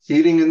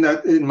 Eating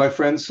in my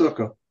friend's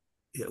sukkah.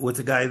 Yeah, with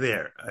the guy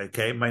there.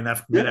 Okay, my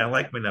nafkamina. Yeah. I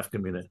like my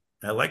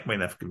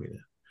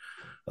nafkamina.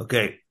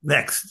 Okay,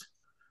 next.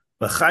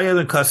 Now,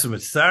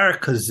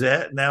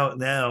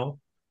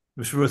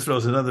 Mr.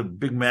 throws another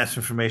big mass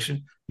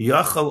information.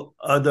 Yachal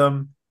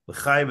Adam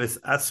overcome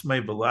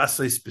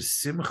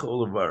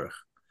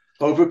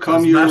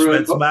your.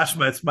 It's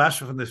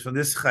mashma from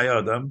this Chai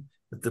Adam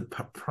that the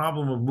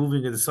problem of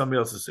moving into somebody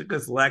else's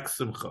sukkah lacks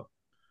simcha.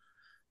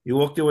 You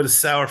walk there with a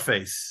sour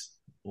face.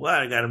 Well,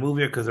 I got to move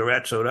here because the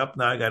rat showed up.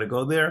 Now I got to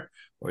go there,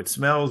 or it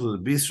smells, or the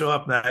bees show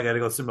up. Now I got to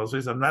go to somebody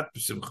else's place. I'm not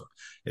simcha.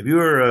 If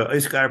you're a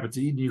ice carpet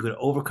to eat and you can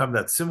overcome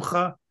that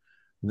simcha,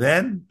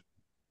 then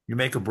you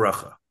make a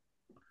bracha.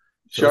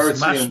 So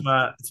it's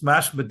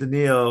mashma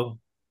Daniel.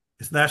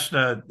 It's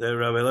nashna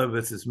Rabbi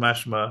Levitz. It's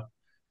mashma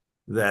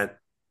that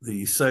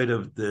the side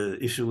of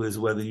the issue is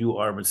whether you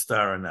are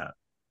mitzvah or not.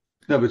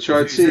 No, but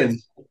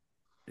Sharatzian.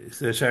 It's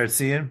the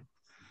Sharatzian.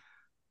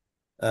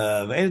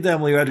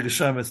 Anytime we are to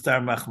Gesham mitzvah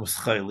machmas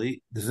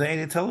chayli, there's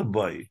any telling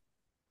boy.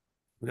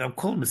 I'm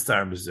calling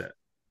mitzvah mizet.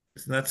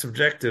 It's not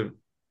subjective.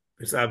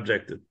 It's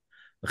objective.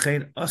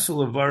 L'chein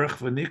asul levarach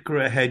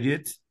v'nikra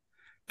hedyet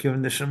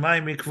kiven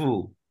neshamay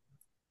mikvu.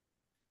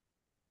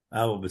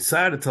 But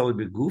beside the totally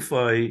big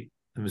gufay,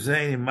 I'm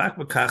saying mak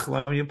makach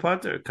lam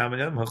yipater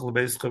kaminam hachal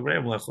beis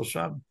chavrem lechol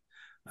sham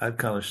ad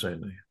kal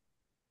shayni.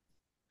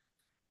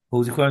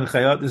 Who's he calling the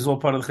chayot? This is all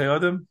part of the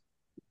chayotim.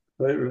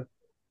 Right.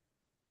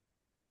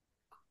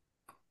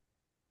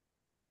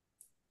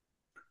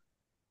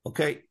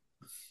 Okay.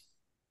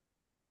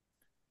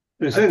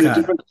 They're saying there's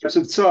different types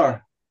of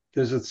tsar.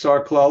 There's a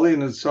tsar klali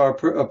and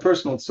a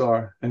personal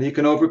tsar, and he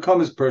can overcome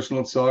his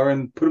personal tsar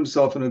and put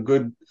himself in a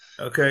good.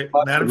 Okay,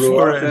 now I'm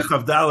sure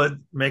Chav Daled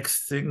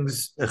makes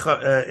things in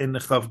the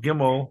Chav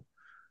Gimel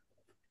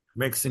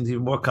makes things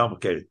even more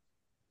complicated.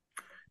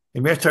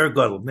 We're not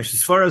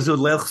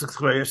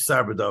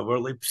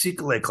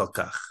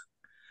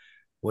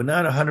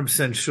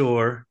 100%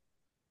 sure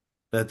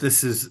that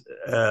this is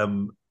a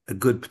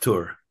good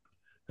patur,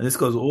 and this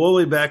goes all the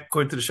way back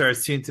according to the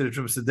Sharatzian to the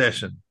Trumas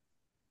Hadeshin.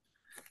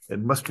 It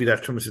must be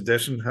that Trumas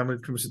Hadeshin. How many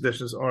Trumas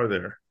Hadeshins are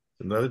there?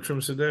 Another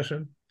Trumas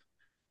Hadeshin?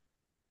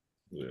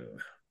 Yeah.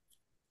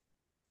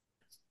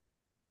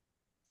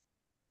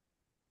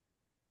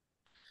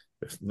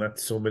 There's not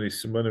so many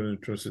Simanim in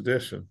Trumas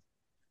Hadeshin.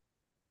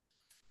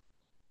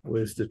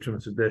 Where's the Trim?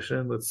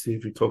 Let's see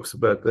if he talks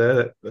about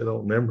that. I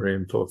don't remember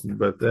him talking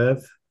about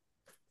that.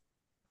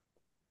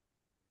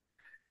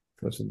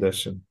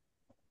 Trim.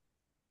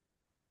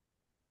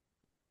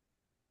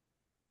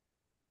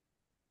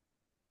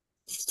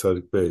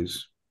 Static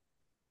base.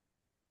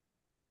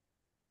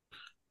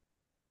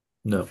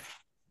 No.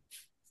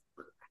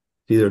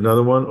 Either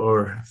another one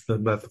or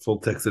not the full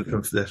text of the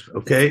Trim.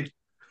 Okay.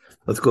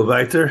 Let's go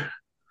weiter.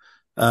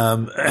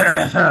 The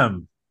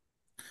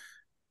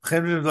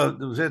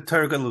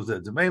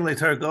mainly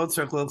Targod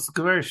circle is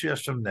very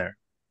shiasham there.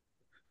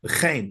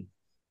 The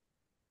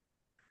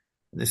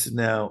this is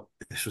now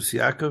Shus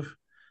Yaakov.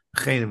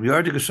 Chain im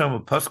Yardig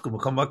Gesham Pascal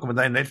Makom Makom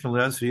Adai Nation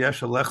Leaz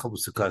V'Yash Alechel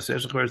B'Sukas.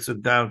 Yesh Chver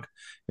Tzug Down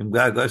Im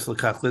Gag Gosh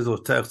Lekach Lizel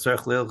Tech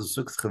Tzarech Leil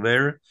Chesuk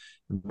Chaver.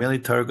 Mainly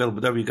Targod,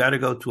 but you got to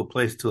go to a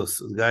place to a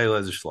guy who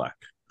has a shlak.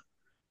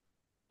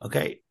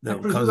 Okay, I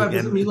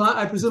presume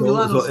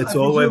Milanos. It's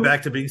all the way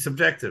back to being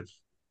subjective.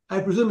 I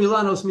presume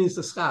Milanos means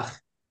the schach.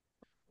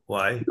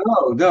 Why?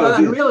 No.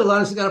 Really, Milanos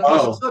has got a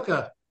partial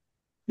sukkah.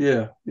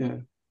 Yeah.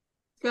 It's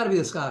got to be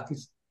the schach.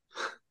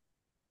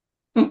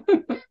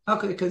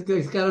 Okay, because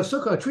he's got a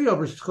sukkah, a tree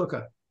over his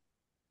sukkah.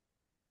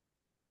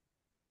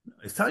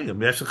 He's telling you,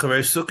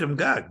 Sukim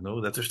Gag.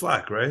 No, that's a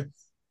shlak, right?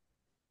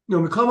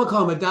 No, Mikoma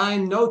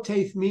Adain, no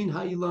teith mean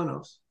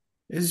Ha'ilanos.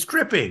 It's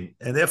dripping,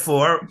 and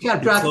therefore you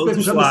close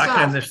the shlak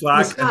and the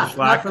shlak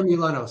not from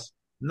Ilanos.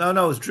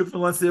 No, it's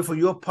dripping once. Therefore,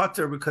 you're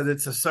potter because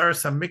it's a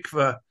saras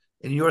mikvah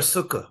in your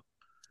sukkah.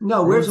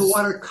 No, where's the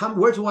water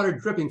Where's the water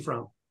dripping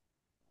from?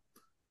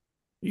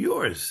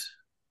 Yours.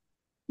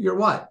 Your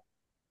what?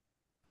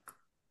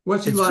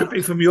 What's it's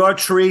dripping from your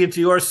tree into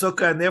your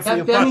sukkah, and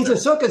therefore that means the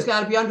sukkah's got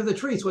to be under the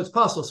tree, so it's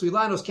possible. So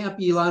Ilanos can't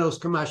be Ilanos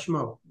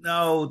Kamashmo.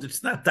 No,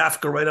 it's not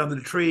dafka right under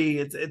the tree.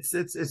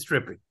 It's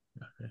dripping.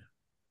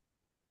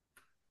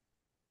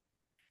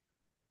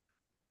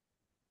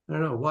 I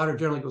don't know. Water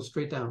generally goes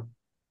straight down.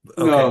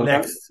 Okay, no,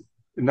 next.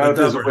 No, you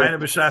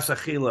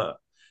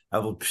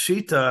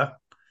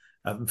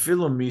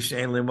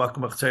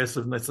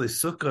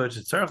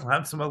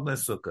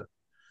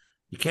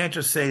can't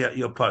just say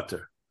you're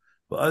potter.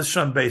 Well, as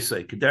Shan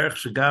Beisay, Kederich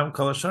Shagam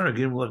Kolashon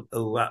give him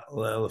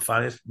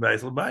Lefanis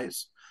Beisel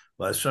Bais.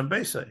 Well, as Shan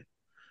Beisay.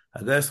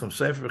 I guess from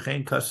Sefer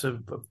Chain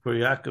Kasev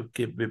Puryakov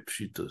Kib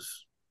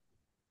Pshitus.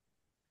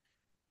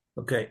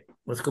 Okay,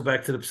 let's go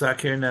back to the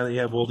psak here now that you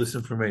have all this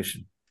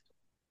information.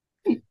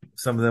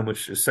 Some of them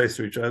which says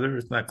to each other,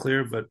 it's not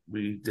clear, but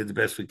we did the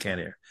best we can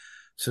here.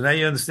 So now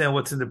you understand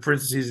what's in the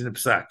parentheses in the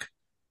psak.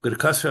 Good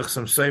kasvach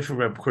some sefer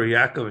Reb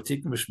Kuryakov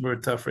Atik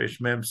Mishmur Tafresh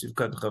Mem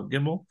Sivkat Chav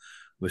Gimel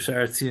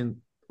V'Sharatzin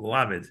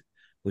Lamed,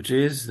 which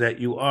is that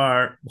you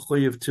are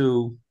mechuyev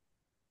to.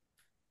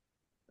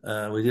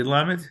 We did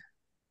Lamed.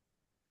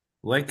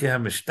 Like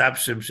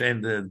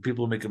the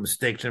people make a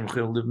mistake.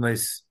 Live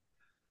nice.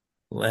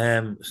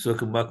 Lam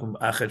Succa Makum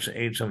Achat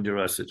Ain't Some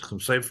Dirasit.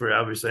 Chumsefer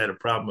obviously had a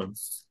problem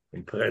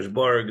in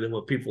Pereshborg. There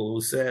were people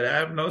who said, I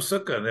have no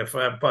sukkah, and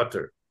therefore I have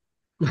potter.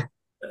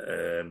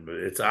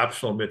 It's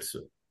optional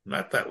mitzvah.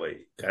 Not that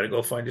way. Got to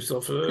go find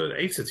yourself an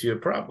ace. It's your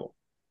problem.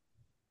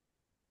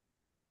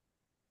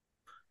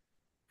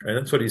 And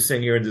that's what he's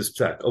saying here in this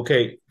psak.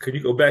 Okay, can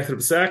you go back to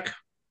the psak?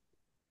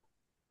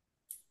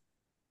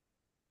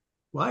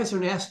 Why is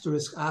there an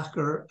asterisk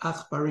after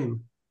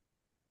achbarim?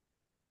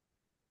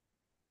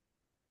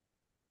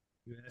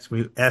 You ask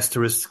me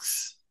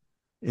asterisks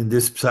in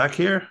this psak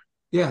here?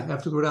 Yeah,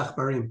 after the word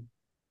achbarim.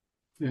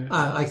 Yeah.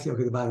 I see.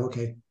 Okay, the bottom.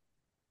 Okay.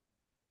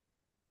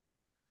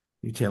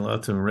 You can't allow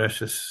to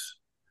reshes.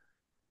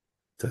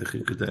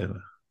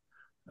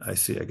 I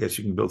see. I guess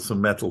you can build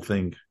some metal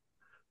thing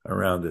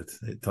around it.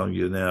 They're telling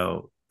you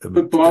now.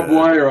 Put barbed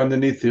wire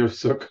underneath your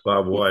sukkah.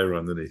 Barbed wire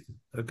underneath.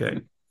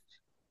 Okay.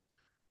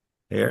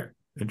 Here.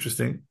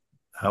 Interesting.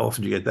 How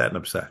often do you get that in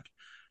a psak?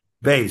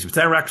 Beis.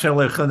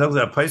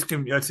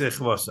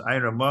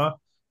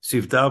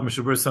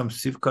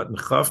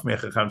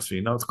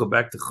 Now let's go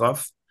back to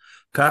Chaf.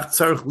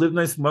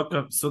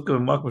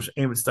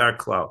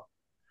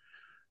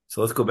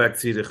 So let's go back to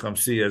see the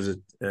Chamsi as it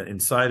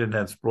inside and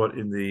that's brought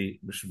in the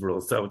Mishnah.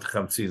 Let's start with the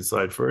Chamsi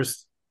inside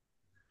first.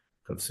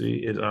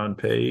 Chamsi is on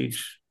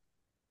page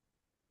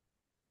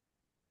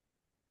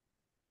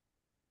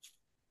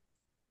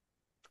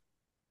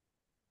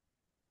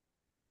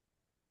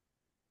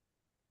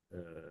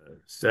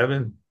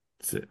 7.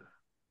 There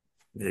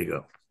you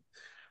go.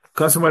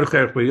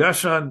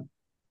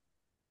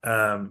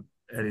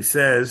 And he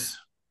says,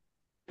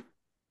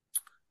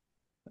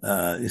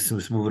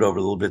 let's move it over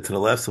a little bit to the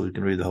left so we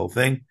can read the whole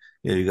thing.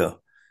 Here you go.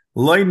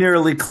 Loy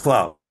nearly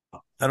cloud. I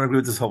don't agree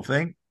with this whole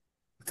thing.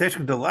 It's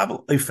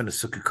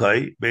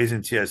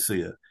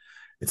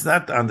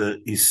not on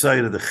the east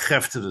side of the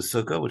cheft of the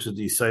sukkah, which is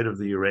the east side of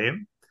the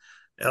Uraim.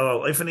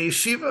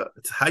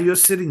 It's how you're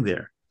sitting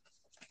there.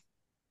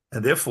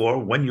 And therefore,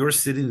 when you're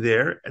sitting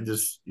there and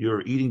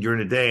you're eating during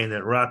the day and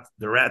the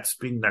rats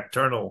being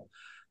nocturnal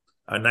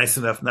are nice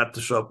enough not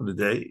to show up in the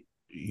day,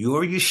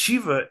 your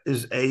yeshiva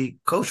is a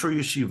kosher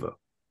yeshiva.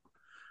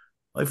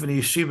 If in the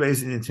yeshiva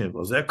is in the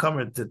temple, that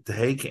comment to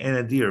take and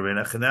a deer and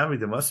a chanami,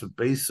 there must be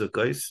base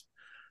sukkahs.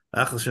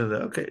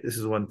 Okay, this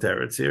is one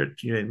teretz here.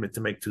 You need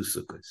to make two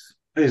sukkahs.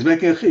 He's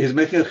making a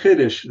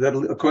chiddush that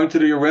according to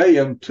the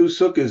Uraim, two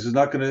sukkahs is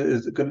not going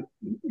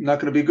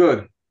to be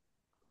good.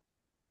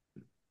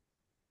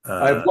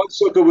 I have one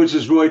sukkah which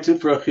is roy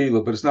for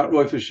achila, but it's not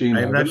roy for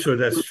shina. I'm not sure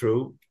that's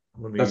true.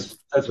 Let me that's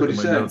what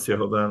he's saying. Notes here.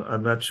 Hold on,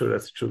 I'm not sure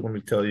that's true. Let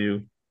me tell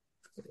you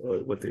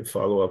what they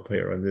follow up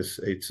here on this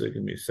 8. So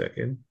give me a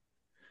second.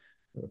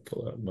 I'll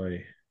pull out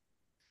my.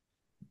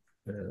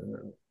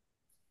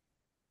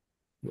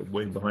 We're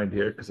way behind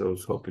here because I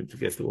was hoping to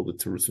get to all the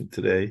tourism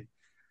today.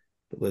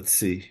 But let's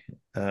see.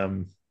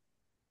 That's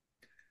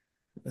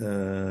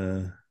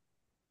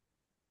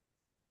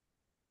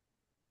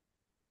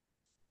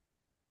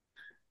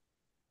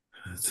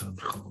on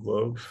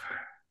Cholov.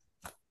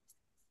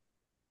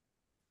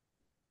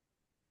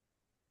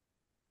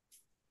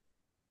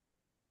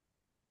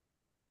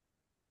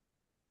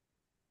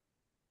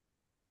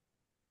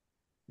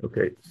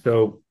 Okay,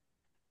 so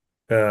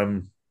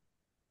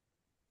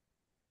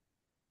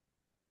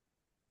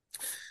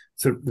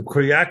the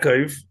Kor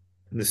Yaakov,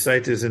 the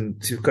site is in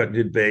Tzivkat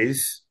Yud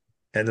Beis,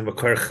 and the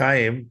Makar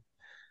Chaim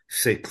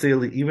say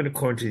clearly, even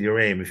according to the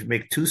Yereim, if you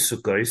make two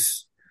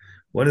sukkos,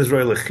 one is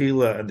Roy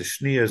Lechila and the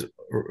Shnia is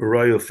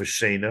Roy for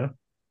Shena,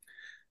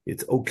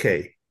 it's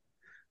okay.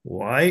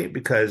 Why?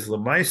 Because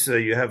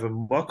Lamaisa, you have a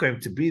Makom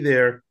to be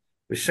there,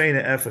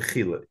 V'Shena Ef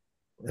Achila.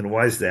 And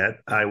why is that?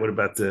 What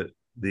about the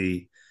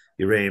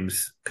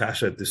Yereim's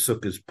Kasha, the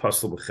sukkah is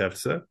Pasal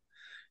B'Chefza? He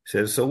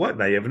says, so what?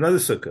 Now you have another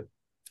sukkah.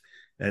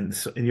 And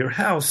so in your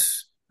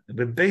house,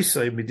 but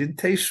basically, within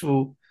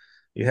Teishvu,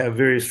 you have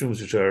various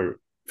rooms which are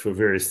for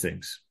various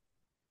things.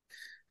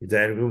 Your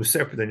dining room is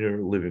separate than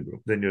your living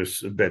room, than your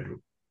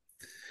bedroom.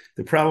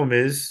 The problem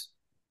is,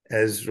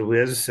 as Rabbi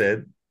Eliezer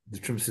said, the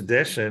Trum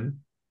Sedeshin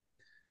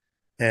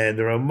and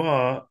the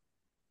Ramah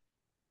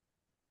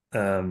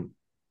don't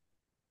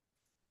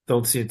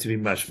seem to be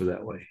much for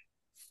that way.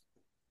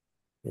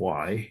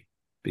 Why?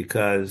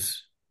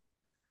 Because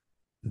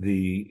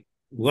the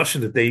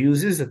lashon that they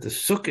use is that the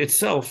sukkah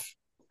itself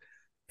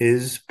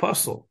is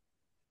puzzle,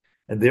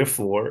 and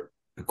therefore,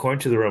 according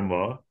to the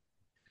Ramah,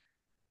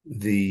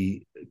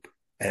 the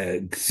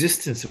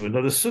existence of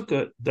another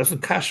sukkah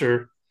doesn't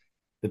kasher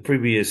the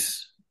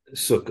previous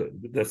sukkah.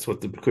 That's what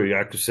the Kor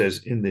Yaakov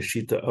says in the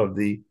shita of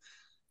the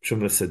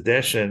Truma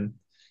Sedeshin,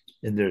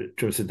 in the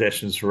Truma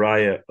Sedeshin's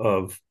raya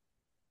of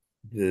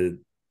the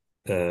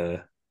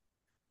Zayin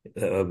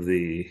al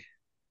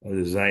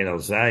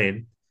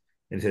Zayin.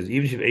 And it says,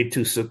 even if you ate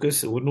two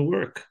sukkahs, it wouldn't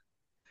work.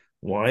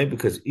 Why?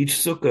 Because each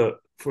sukkah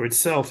for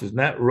itself is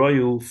not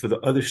royal for the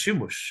other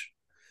shimush.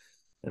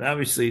 And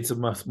obviously, it's a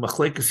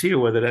machlekes here,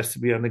 whether it has to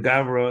be on the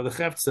gavra or the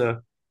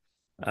chefza.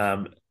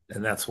 And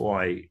that's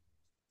why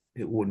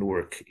it wouldn't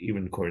work,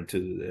 even according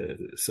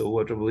to so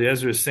what Rabbi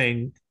Eliezer is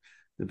saying,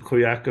 the Kor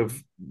Yaakov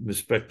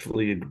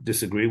respectfully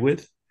disagree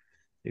with.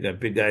 You got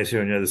big guys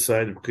here on the other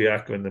side, the Kor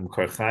Yaakov and the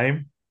Makar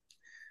Chaim.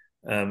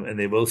 And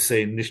they both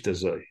say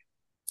nishtazoi.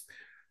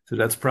 So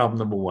that's problem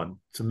number one.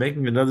 So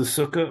making another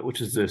sukkah,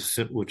 which is a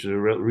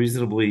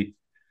reasonably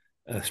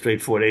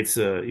straightforward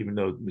eitzah, even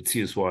though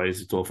mitzias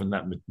wise it's often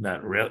not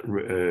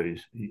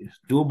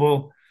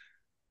doable.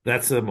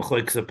 That's a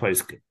machlekes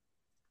paiskin.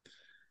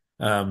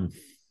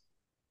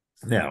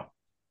 Now,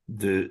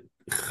 the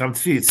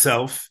Chamtfi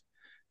itself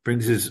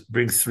brings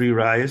 3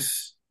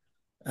 rayas,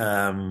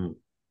 and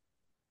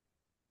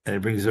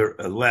it brings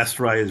a last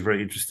raya is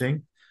very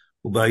interesting.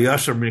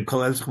 Pirish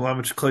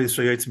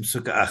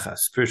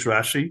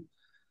Rashi,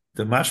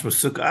 the mashma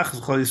sukkah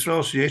achas chol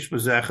Yisrael sheyesh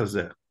b'zeh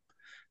chazeh.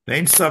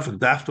 Ve'ein safek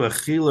daftu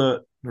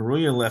achila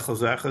meruyan lechol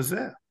zeh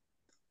chazeh.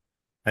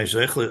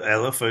 Ha'yishlech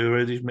le'elef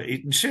already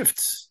eaten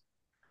shifts.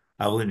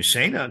 Avol in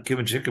shena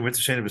given chicken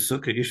mitzvah shena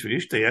b'sukkah ish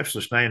v'ishta yefsh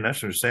l'shnayim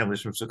nashim v'sayim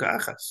l'ishim sukkah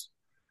achas.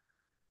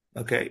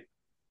 Okay,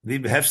 the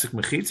hefsek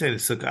mechitze the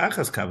sukkah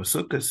achas kam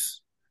sukkahs.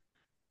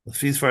 The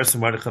fees first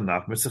and Mardik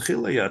Hanach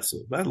Mitzachila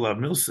Yatsu. Badla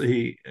Milsa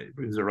he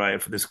brings a raya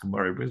for this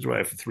Gemara. He brings a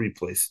raya for 3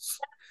 places.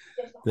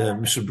 The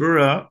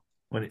Mishabura,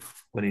 when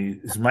he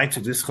is mighty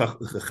this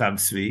Chacham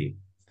Tzvi,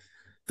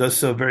 does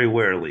so very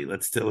warily.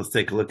 Let's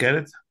take a look at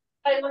it.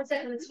 Wait 1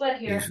 second, it's wet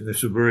here. The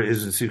Mishabura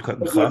is in Sivkat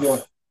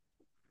Nechaf.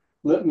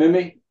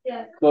 Mimi,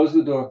 yeah. Close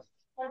the door.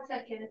 1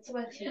 second, it's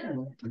wet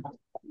here.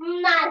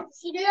 Mama,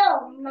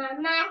 slow.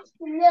 Mama,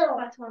 slow.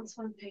 That's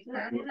one pig.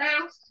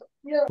 Mama,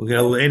 slow. We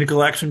got a little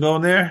anical action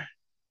going there.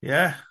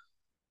 Yeah.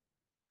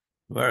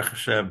 Baruch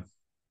Hashem.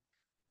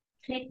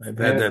 I've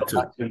had that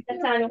too.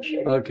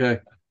 Okay.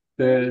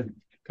 They're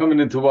coming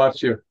in to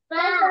watch you.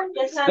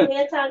 That's on.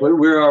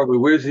 Where are we?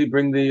 Where does he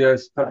bring the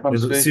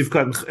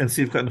Sivkat and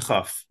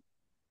Sivkat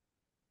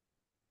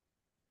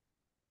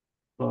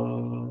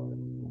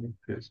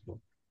Nechaf.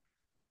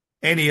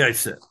 Any I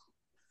said.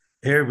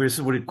 Here, this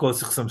is what he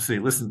calls some see.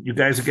 Listen, you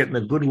guys are getting a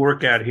good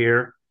workout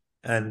here,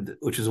 and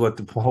which is what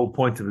the whole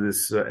point of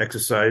this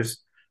exercise.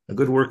 A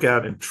good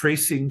workout in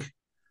tracing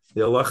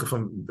the halacha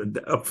from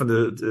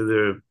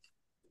the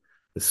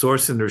the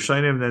source in the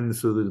Rishonim, then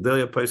through the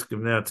Gedalia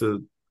Paiskim now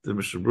to the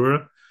Mishnah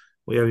Berurah.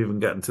 We haven't even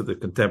gotten to the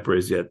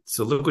contemporaries yet.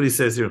 So look what he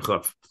says here in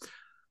Chav.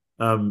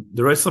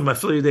 The rest of my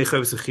affiliate they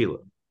Chav Sechila.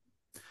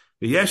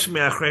 V'yesh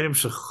me'achreinim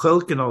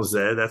shecholkin al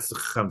zeh. That's the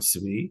Chacham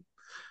Tzvi.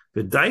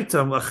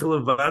 V'daitam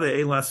lachila v'ada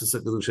ein lasas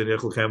hakadosh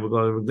sheniachol kaim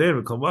v'golim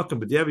v'gdeim v'kol makom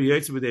b'diav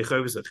yaitzim b'dei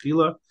Chav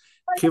Sechila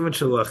kiven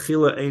shel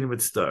achila ein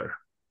mitzstar.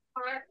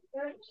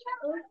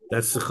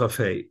 That's the Chav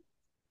Hey.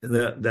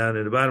 Down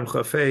in the bottom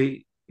Chav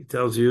Hey, he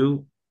tells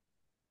you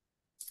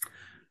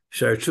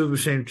Shar Tshuv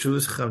b'shem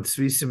Tshuv Chacham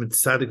Tzvi Siman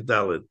Tzadik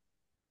Daled.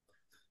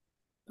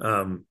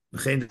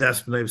 Geen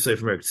das benoem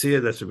Sefer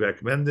Merktzia, that's Rabbi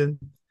recommended.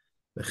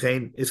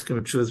 Geen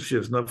Iskim Tshuv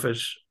Shiv's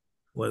Nefesh,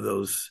 one of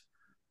those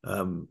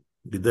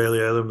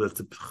Gedali Elam that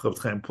the Chav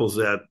Chaim pulls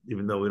out,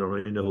 even though we don't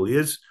really know who he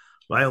is.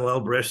 Ma'il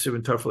El Beresh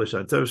Sivin Tarfel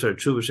Shantav Shar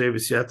Tshuv b'shem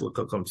V'Siat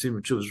L'Kakam Tzim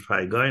Tshuv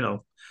Shvai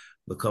Gaino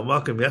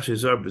L'Kamakim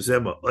Yachizar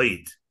B'Zema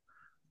Oid.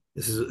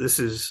 This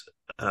is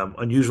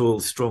unusual,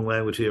 strong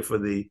language here for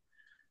the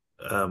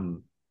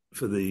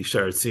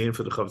Sharatzin,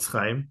 for the Chavetz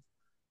Chaim.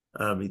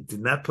 He did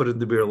not put it in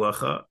the Bir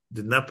Lacha,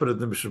 did not put it in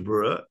the Mishnah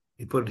Berurah.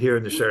 He put it here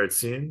in the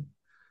Sharatzin.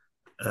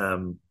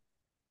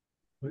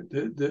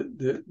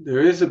 There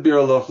is a Bir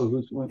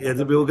Lacha. Yeah,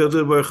 we'll go to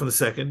the Baruch in a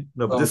second.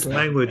 No, but this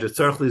language, it's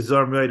Tzarchli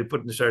Zar Mei to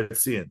put in the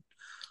Sharatzin.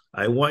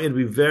 I want you to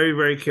be very,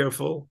 very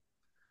careful.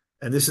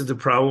 And this is the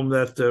problem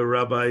that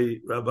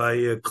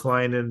Rabbi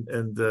Klein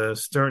and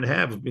Stern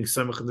have of being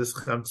samach in this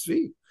Chacham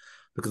Tzvi,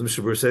 because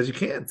Mishnah Berurah says you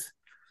can't.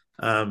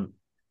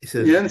 He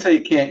says you didn't say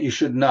you can't. You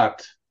should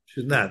not.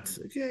 Should not.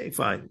 Okay,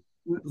 fine.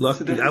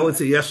 Look, I would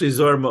say Yashli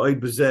Zor Ma'od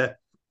B'Zeh.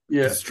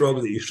 Yeah, it's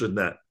strong that you should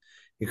not.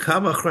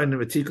 Yikama Achrayin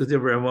V'Tikut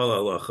Divrei Amal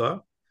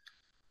Halacha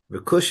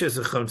V'Kush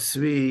Chacham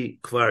Tzvi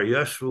Kvar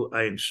Yashvu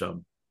Ayin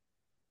Sham.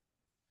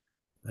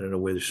 I don't know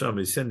where the Sham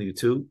is sending you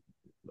to.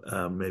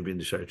 Maybe in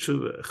the Shar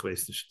Tshuva.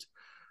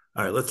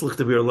 All right, let's look at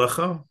the Bir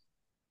Lacha.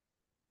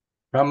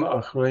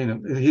 Kama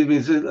Achroinim. He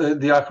means the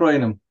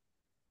Achroinim.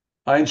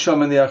 Ayin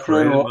Sham and the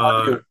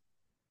Achroinim.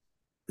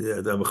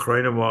 Yeah, the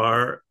Achroinim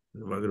are.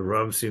 The Magen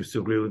Avraham seems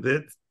to agree with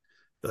it.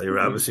 The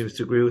Yerabba seems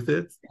to agree with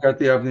it. You got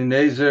the Avnei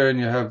Nezer and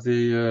you have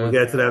the. We'll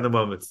get to that in a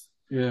moment.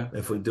 Yeah,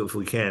 if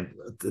we can,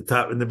 at the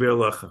top in the Bir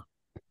Lacha.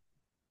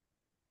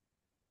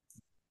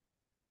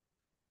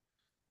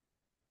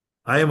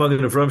 I am Magen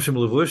Avraham Shem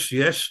Levush.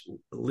 Yesh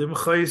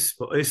limchais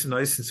ba'ois and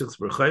ois and six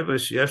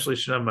berchayvash. Yesh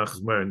leishnam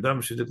machas mar and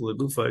dam shedik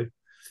legufay.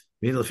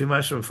 Mean lefi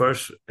masham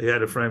first. He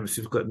had a frame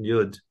sivkat and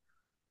yud.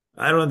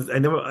 I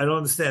don't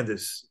understand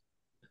this.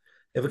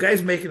 If a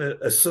guy's making a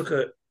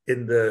sukkah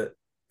in the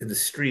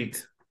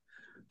street,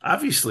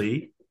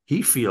 obviously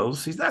he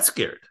feels he's not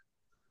scared.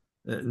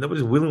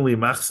 Nobody's willingly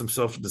machs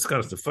himself to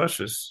discuss the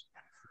fashists.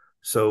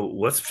 So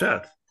what's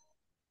pshat?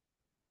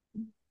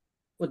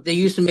 But they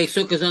used to make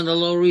sukkahs on the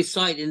Lower East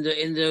Side in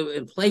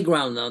the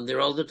playground down there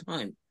all the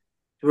time.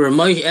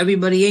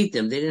 Everybody ate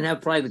them. They didn't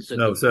have private sukkahs.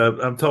 No, so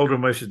I'm told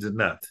Ramosha did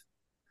not.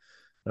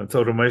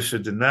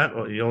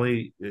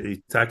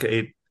 He Taka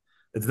ate.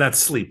 It did not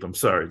sleep. I'm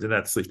sorry. Did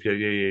not sleep.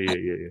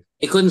 Yeah.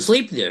 They couldn't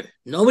sleep there.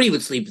 Nobody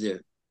would sleep there.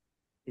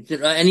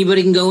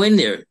 Anybody can go in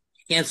there.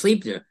 You can't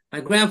sleep there. My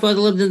grandfather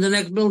lived in the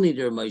next building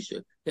there,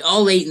 Moshe. They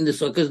all ate in the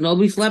sukkahs.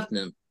 Nobody slept in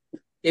them.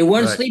 They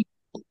weren't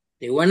sleepable.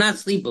 They were not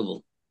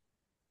sleepable.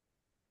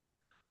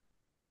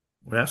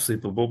 We're not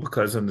sleepable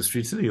because on the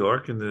streets of New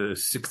York in the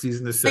 60s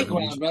and the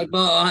 70s.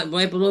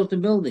 Right below the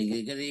building.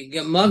 You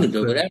get mugged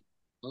or whatever.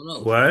 Who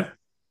knows? What?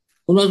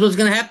 Who knows what's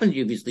going to happen to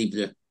you if you sleep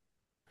there?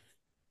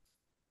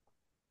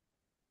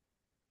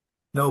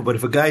 No, but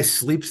if a guy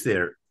sleeps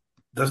there,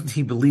 doesn't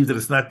he believe that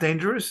it's not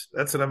dangerous?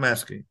 That's what I'm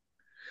asking.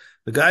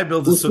 The guy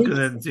builds a sukkah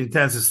and he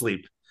tends to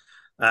sleep.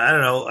 I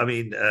don't know. I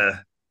mean,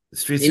 the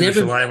streets of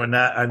Yerushalayim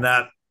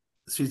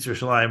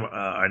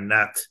are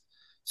not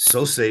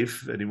so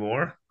safe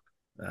anymore.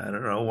 I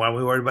don't know. Why are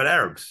we worried about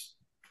Arabs?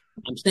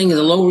 I'm saying in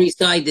the Lower East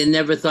Side, they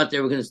never thought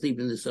they were going to sleep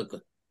in the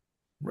sukkah.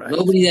 Right.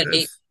 Nobody that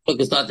ate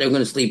sukkahs thought they were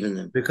going to sleep in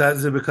them.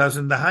 Because in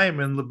the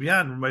Haim and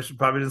Libyan, Moshe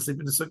probably didn't sleep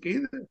in the sukkah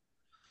either.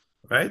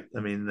 Right? I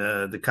mean,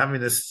 the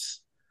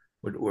communists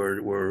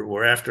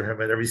were after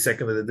him at every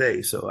second of the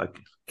day. So I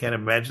can't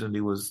imagine that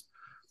he was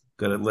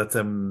going to let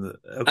them.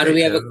 Okay, how do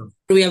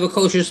we have a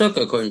kosher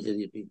sukkah according to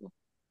these people?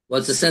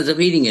 What's the sense of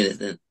eating in it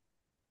then?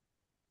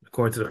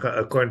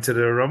 According to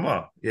the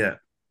Ramah, yeah.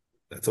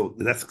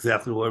 That's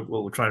exactly what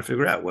we're trying to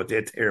figure out, what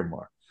their term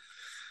are.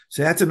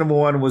 So that's number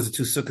one was the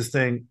two sukkahs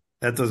thing.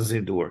 That doesn't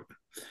seem to work.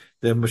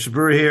 The Mishnah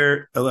Berurah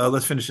here,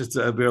 let's finish this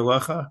Bir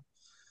Lacha.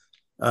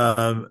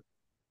 The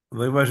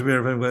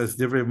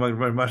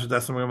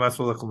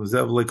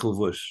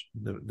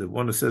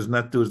one that says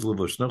not do is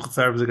levush. No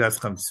chatzar b'zagas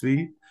cham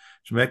tzvi.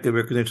 Shemeka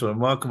b'rekudin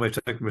shalamah kumay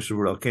tek Mishnah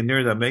Berurah. Okay,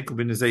 near that make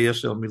bin zay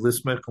yeshel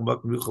milismech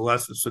kumbak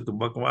miuchalas sukkah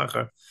bakum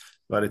achar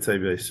v'aretay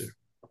v'yser.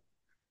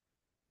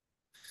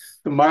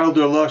 The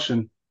milder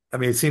lashon. I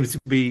mean, it seems to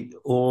be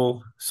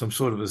all some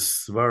sort of a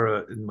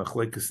svara in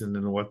machlekes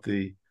and what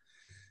the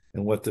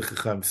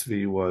Chacham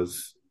Tzvi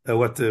was,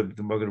 what the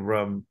Magen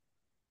Avraham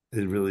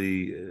it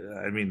really,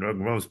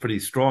 Magen Ram is pretty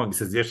strong. He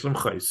says, Yesh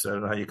Lemchais. I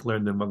don't know how you can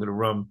learn the Magen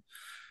Ram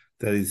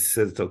that he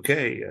says it's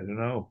okay. I don't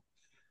know.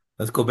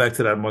 Let's go back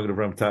to that Magen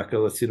Ram Taka.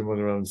 Let's see the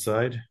Magen Ram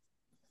inside.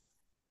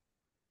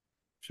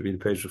 Should be the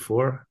page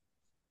before.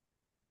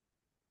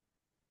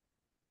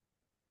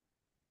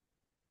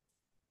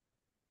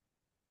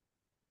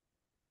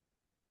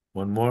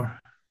 One more.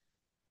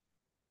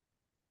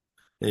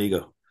 There you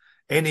go.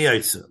 Any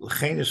yaitza.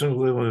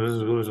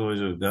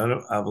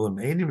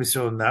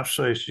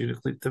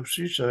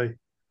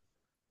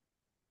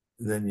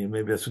 Then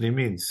maybe that's what he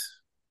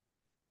means.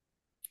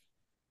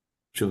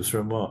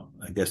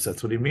 I guess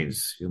that's what he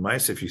means. You might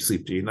say if you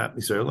sleep, do you not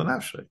Yisrael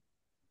Nafshay?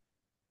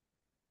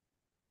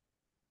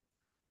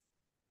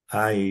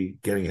 I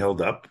getting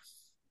held up.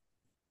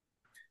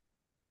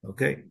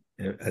 Okay.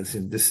 As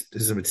in this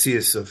is a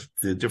mitzias of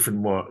the different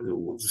more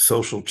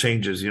social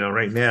changes,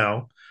 right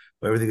now,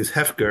 where everything is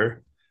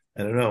hefker.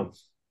 I don't know.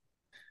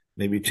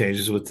 Maybe it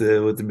changes with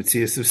the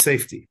mitzias of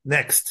safety.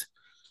 Next,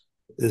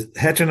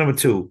 heter number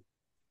 2,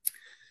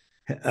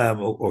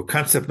 or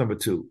concept number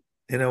 2.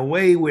 In a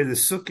way where the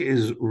sukkah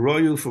is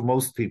royu for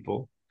most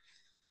people,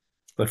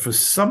 but for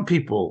some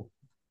people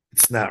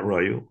it's not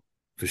royu,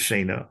 for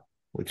shena,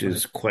 which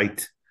is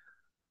quite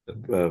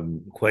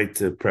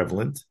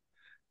prevalent.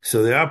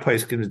 So the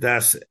Arpaiskim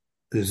das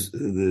is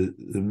the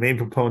main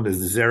proponent is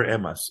the Zer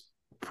Emas.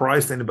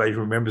 Price to anybody who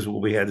remembers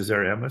what we had as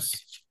Zer Emas?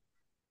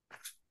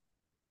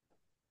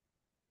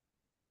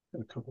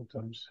 A couple of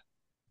times.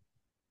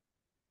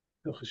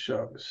 Hilchos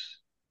Shabbos.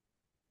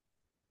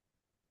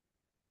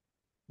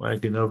 Why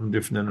can you know them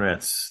different than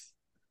rats?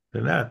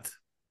 They're not.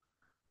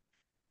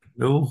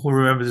 Who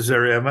remembers the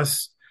Zer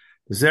Emas?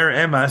 The Zer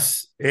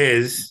Emas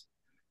is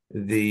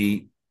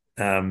the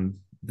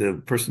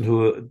person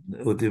who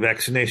with the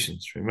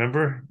vaccinations.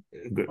 Remember,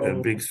 a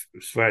big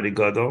Sephardi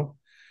gadol.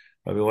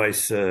 Rabbi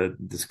Weiss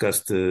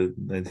discussed.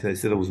 They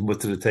said it was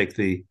mutter to take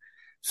the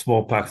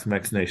smallpox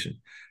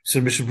vaccination. So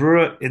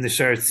Mishabura in the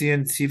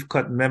Sharatzian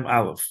Tzivkat Mem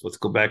Aleph. Let's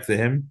go back to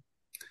him.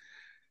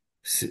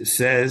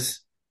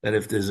 Says that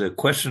if there's a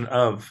question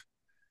of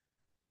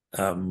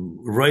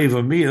Raiv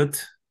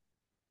Amiyut,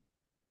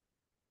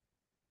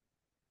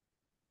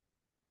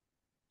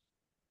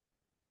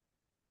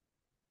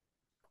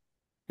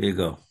 here you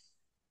go.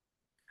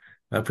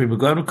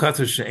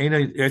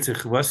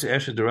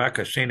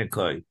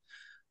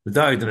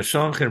 ודאי,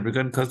 דנשון כן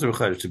בגן כזר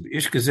וחדש,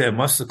 שבאיש כזה,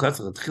 מסו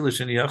כזר, התחילה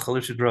שנייה,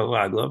 חלש שדרו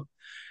רגלו,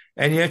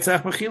 אין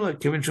יצח מחילה,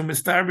 כיוון שהוא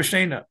מסתר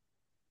בשינה.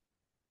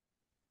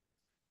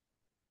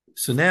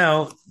 So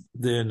now,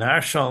 the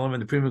Nar Shalom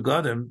and the Prima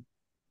Godim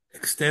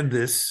extend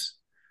this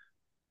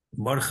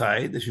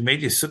Mordechai, that you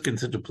made your sukkah in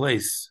such a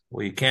place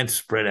where you can't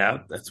spread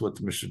out. That's what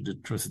the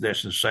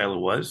Trimsadesh and Shiloh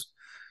was.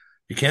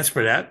 You can't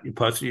spread out, you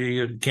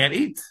can't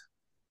eat.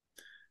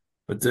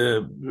 But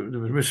the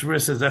Mishnah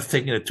says that's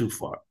taking it too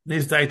far. I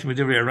mentioned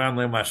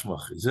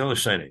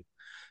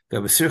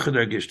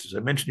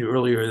you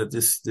earlier that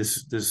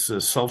this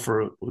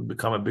sulfur would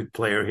become a big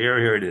player.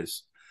 Here it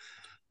is.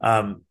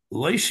 Doesn't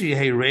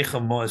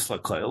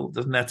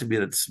have to be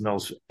that it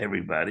smells for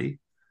everybody.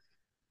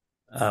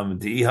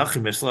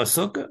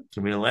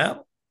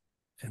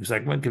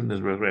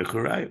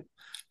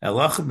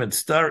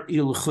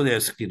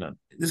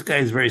 This guy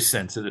is very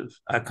sensitive.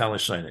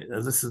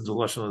 This is the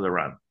lashon of the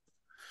Ran.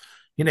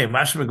 He says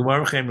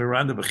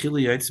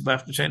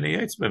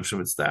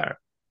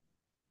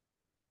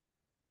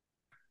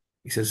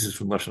this is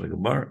from Lashon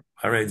Gemara.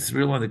 All right, it's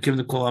real one. The Kim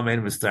the Kol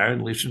Amen Mistar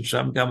and Lishan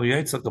Sham Gamu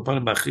Yaitz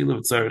Akapan Bachila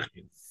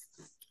V'Tzarichin.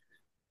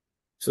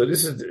 So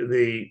this is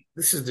the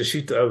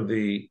shita of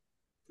the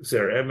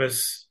Zer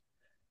Emes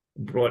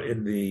brought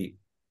in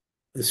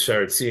this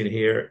Sharatzian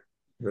here,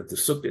 that the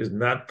sukkah is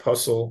not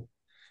puzzle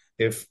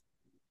if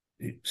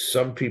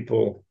some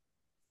people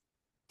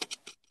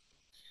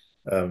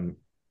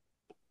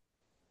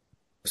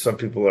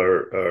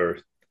are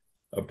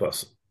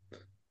puzzle,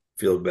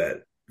 feel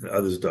bad, and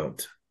others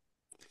don't.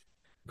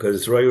 Because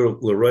it's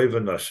l'roiv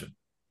nashim.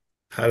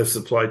 How does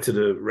it apply to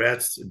the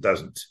rats? It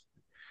doesn't.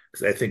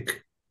 Because I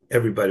think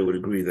everybody would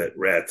agree that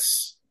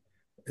rats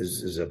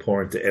is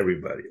abhorrent to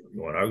everybody.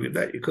 You want to argue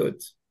that? You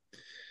could.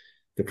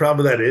 The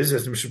problem with that is,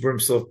 as the Mishabur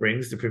himself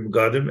brings, the Prima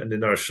Gadim and the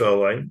Nar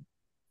Shalayim,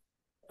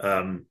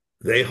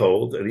 they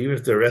hold that even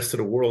if the rest of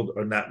the world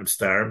are not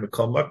mitzvah, if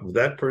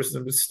that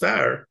person is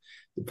mitzvah,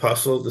 the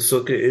puzzle, the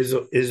sukkah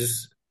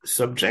is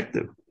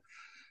subjective,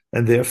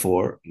 and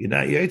therefore you're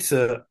not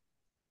yaitza,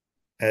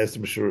 as the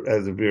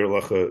Bir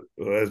Lacha,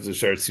 as the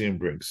Sharatzian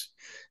brings,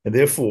 and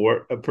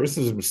therefore a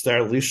person is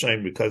mistar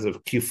lishain because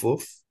of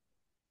kifuf,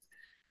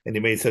 and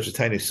he made such a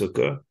tiny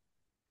sukkah.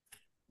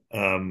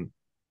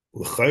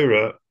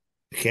 L'chayra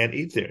can't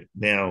eat there.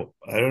 Now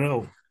I don't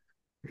know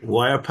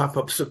why are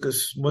pop-up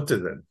sukkahs mutter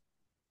then.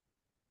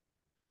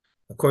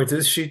 According to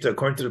this sheet,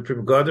 according to the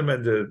Prima Gadim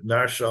and the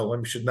Nar Shalom,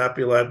 you should not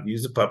be allowed to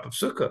use a pop-up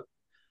sukkah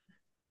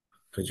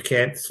because you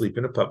can't sleep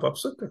in a pop-up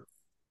sukkah.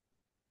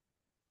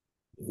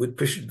 With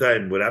Pishut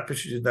Daim, without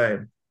Pishut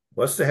Daim,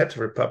 what's the head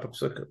for a pop-up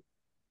sukkah?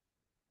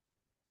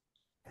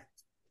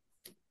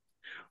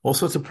 All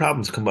sorts of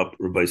problems come up,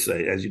 Rabbi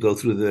say, as you go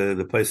through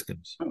the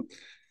Paiskims.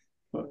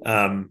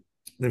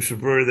 The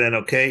Shabur then,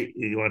 okay,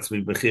 he wants to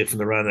be Bechir from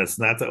the Ran, that's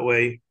not that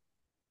way.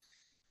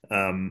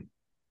 The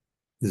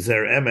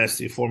Zer MS,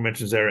 the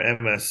aforementioned Zer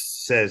MS,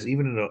 says,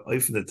 even in the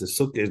Eifin that the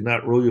Sukkah is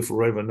not royal for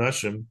Roiva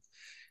Nashim,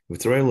 if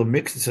the royal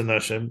mixes in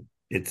Nashim,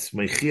 it's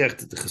Mechiach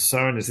that the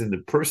Chesaron is in the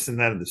person,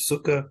 not in the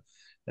Sukkah,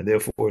 and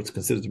therefore it's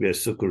considered to be a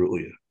Sukkah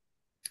Ru'uyah.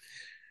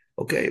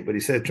 Okay, but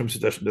he said Trum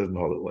Sedashim doesn't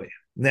hold it way.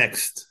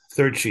 Next,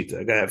 third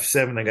Shita. I have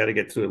 7, I got to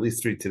get through at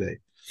least 3 today.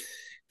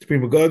 It's Pri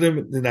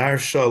Megadim, the Nahar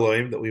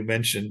Shalom that we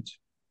mentioned,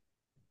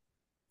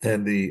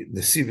 and the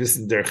Sivis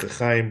and Der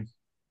Chachaim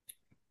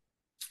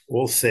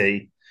all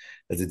say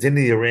that the Din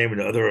of Yereim and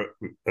the other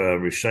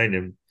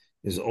Rishonim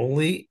is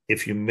only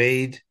if you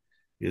made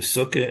your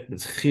Sukkah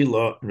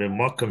Chila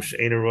Remakam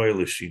She'ena Royal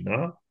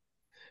L'Shina,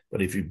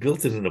 but if you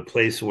built it in a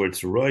place where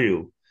it's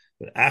Royal,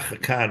 but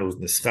Achakan was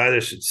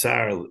Neschadish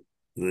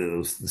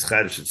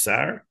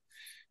Tzar,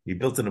 you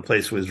built in a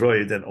place where it's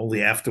Royal, then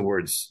only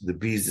afterwards the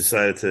bees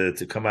decided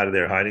to come out of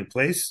their hiding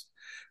place,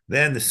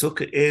 then the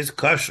Sukkah is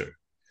kosher.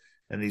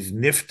 And he's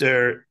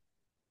nifter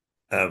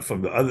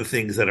from the other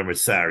things that are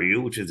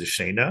Mitsaru, which is the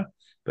Shena,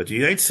 but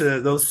the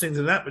Yaitza, those things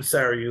are not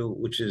Mitsaru,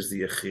 which is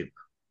the Yachid.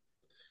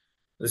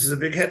 This is a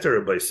big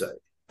heter by side.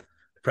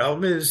 The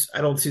problem is,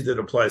 I don't see that it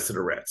applies to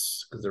the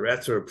rats, because the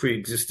rats are a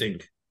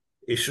pre-existing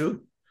issue,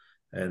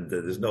 and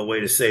there's no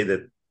way to say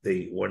that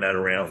they were not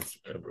around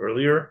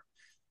earlier.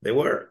 They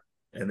were,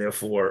 and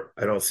therefore,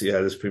 I don't see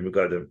how this Pri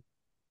Megadim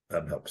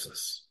helps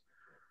us.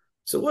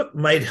 So what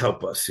might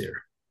help us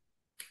here?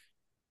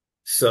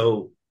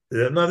 So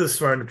there's another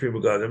Svar in the Pri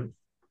Megadim,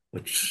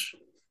 which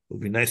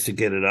would be nice to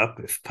get it up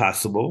if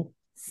possible.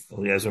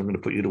 Eliezer, I'm going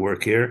to put you to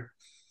work here.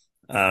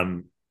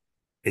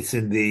 It's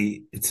in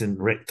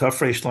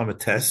Tafrei Shlomo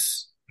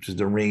Tes, which is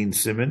the rain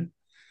simon,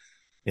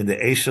 in the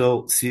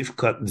Eshel Sif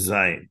Cut and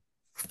Zion.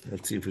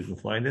 Let's see if we can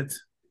find it.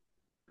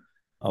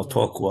 I'll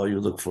talk while you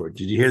look for it.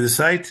 Did you hear the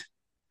site?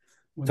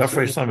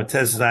 Tafrei Shlomo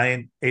Tes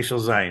Zion, Eshel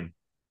Zion.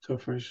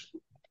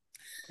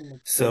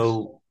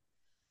 So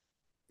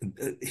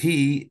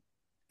he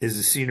is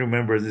a senior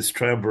member of this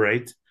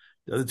triumvirate.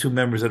 The other 2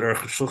 members that are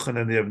Shulchan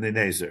and the Avnei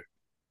Nezer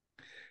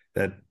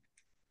that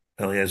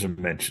Eliezer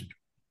mentioned.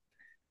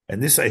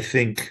 And this, I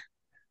think,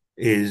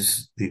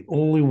 is the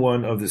only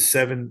one of the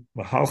 7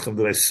 Mahalchim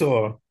that I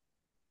saw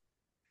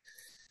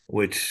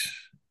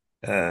which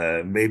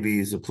maybe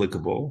is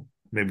applicable.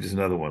 Maybe there's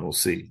another one. We'll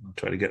see. I'll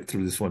try to get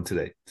through this one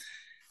today.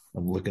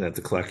 I'm looking at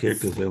the clock here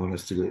because they want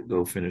us to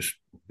go finish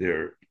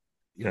their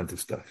Yantiv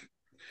stuff.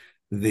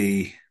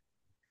 The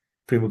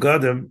Pri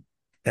Megadim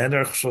and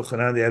our Shulchan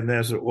Aruch the Avnei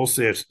Nezer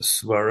also has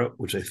Svara,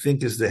 which I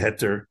think is the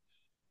heter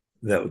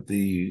that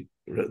the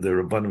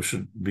Rabbanim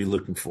should be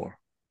looking for.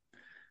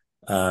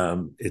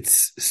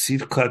 It's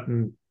Siv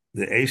Katan,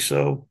 the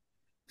Eshel,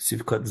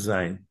 Siv Katan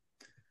Zayin.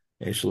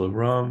 Eshel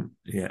Avram,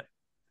 yeah.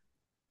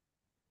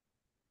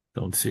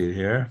 Don't see it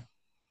here.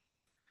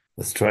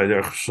 Let's try the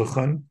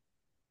Shulchan.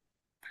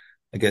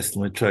 I guess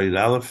let me try it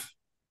Aleph.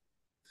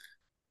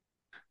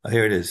 Oh,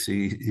 here it is.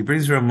 He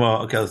brings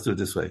Ramah. Okay, let's do it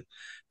this way.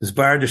 This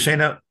bar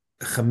Deshena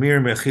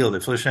Chamir Mechil, the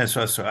Filishane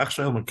Sasser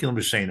Achshel Mekil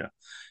Beshena.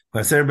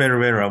 Consider Ben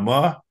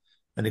Ramah,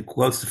 and he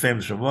quotes the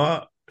famous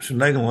Ramah. We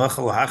went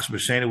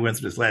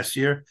through this last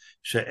year.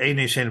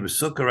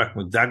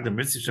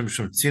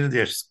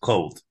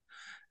 Cold.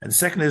 And the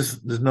second is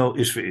there's no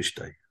ish for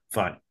ishtay.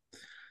 Fine.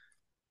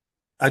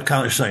 I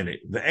can't explain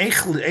it. The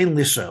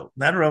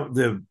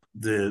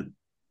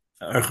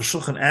Aruch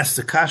Shulchan asked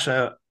the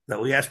kasha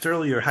that we asked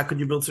earlier. How could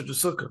you build such a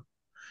sukkah?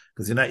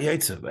 Because you're not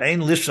yaitzev.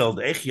 Ein lishal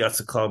the eich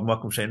yatzakal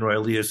makom shein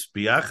royalius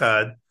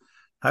biyachad.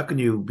 How can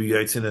you be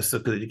yaitz in a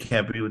sukkah that you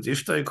can't be with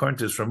ishtay? According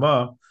to his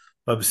Ramah.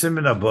 But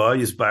b'simin abba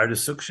yisbar the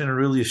sukkah and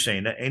really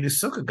shena ain't a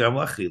sukkah gam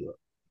lachila.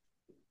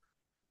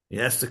 He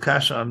asked the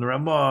kasha on the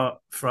Ramah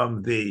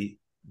from the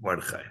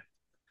Mordechai.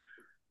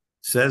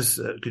 Says,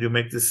 could you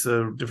make this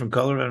a different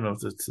color? I don't know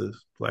if it's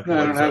black. No,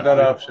 I don't have that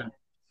option.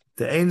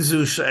 The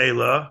Einzu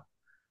Shaila,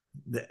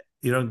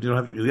 you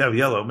have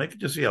yellow. Make it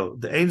just yellow.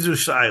 The Einzu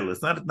Shaila.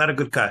 It's not a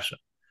good kasha.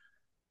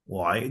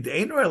 Why? The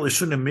Ein Royal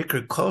Shuna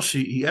Mikra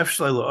Kolshi Yef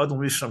Shaila Adam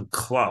Risham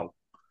Klal.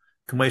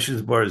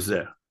 Kameshis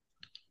Barzeh.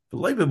 The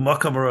Leibe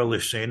Makam Royal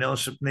Lishain El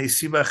Shapnei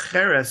Siba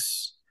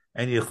Cheres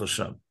and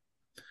Yichasham.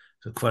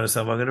 So Kvanas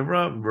Hamagan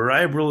Avram.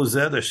 Varai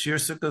Brulazeh the Shiur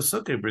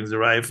Succa brings the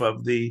rife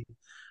of the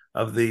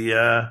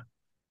Achrayim.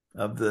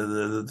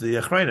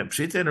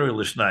 Pshita and Royal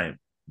Lishnayim.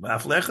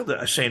 Ma'aflecha the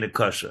Ashena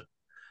Kasha.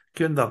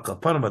 Kindal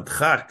Kapanam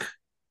Adchak.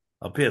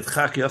 Alpiat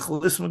Chak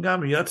Yachal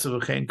Ismagam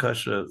Yatzav Chain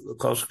Kasha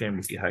Kolsh came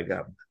with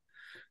Gam.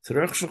 So the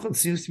Aruch Shulchan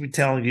seems to be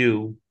telling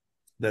you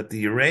that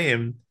the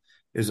Yereim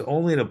is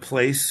only in a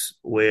place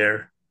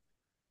where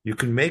you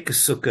can make a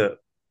sukkah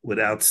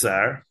without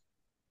sar,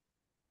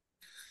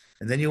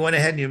 and then you went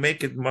ahead and you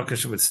make it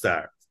makash with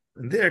star.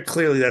 And there,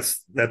 clearly,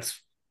 that's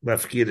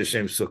mafkir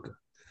Hashem sukkah.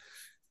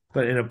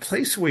 But in a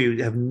place where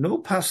you have no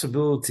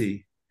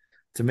possibility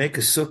to make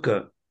a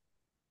sukkah,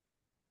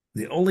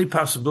 the only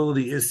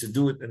possibility is to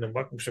do it in a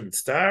makash with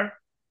star.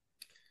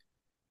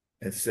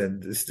 and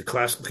said this is the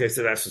classical case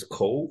that is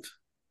cold.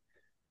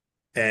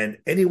 And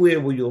anywhere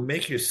where you'll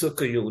make your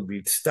sukkah, you'll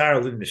be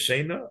starled in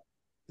Mishena,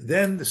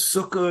 then the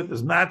sukkah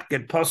does not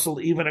get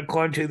puzzled even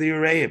according to the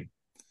Uraim.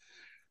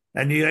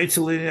 And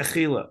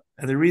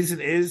the reason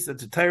is that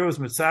the Torah was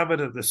mitzvah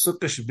that the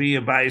sukkah should be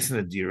a bias in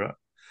a dira.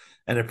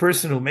 And a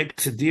person who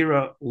makes a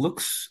dira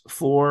looks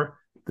for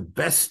the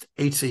best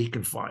eitzah he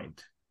can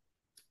find.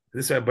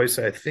 This Rabbi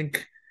said, I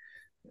think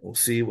we'll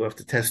see. We'll have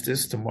to test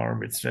this tomorrow,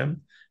 Mitzvah.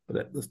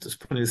 But let's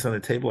just put this on the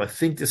table. I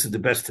think this is the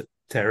best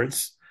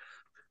teretz.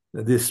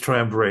 This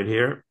triumph right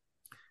here,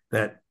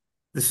 that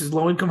this is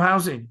low-income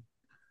housing.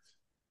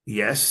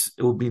 Yes,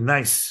 it would be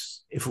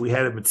nice if we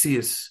had a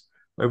Metzias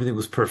where everything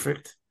was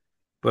perfect,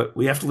 but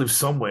we have to live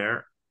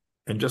somewhere.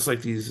 And just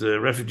like these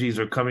refugees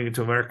are coming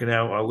into America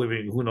now, are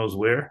living who knows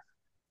where,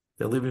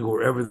 they're living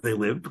wherever they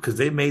live because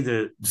they made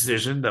the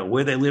decision that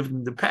where they lived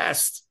in the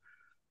past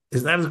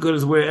is not as good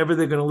as wherever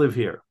they're going to live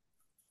here.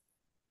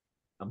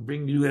 I'm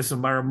bringing you guys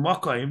some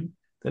Maramakayim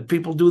that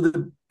people do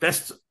the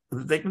best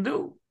that they can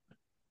do.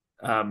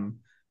 And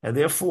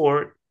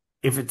therefore,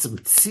 if it's a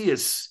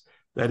Metzias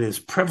that is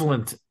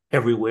prevalent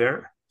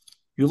everywhere,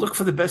 you look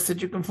for the best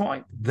that you can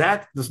find.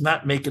 That does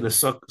not make it a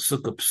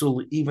sukkah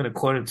psul, even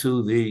according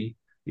to the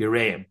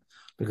Yereim,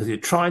 because you're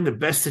trying the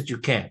best that you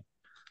can.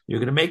 You're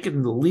going to make it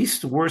in the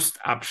least worst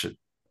option.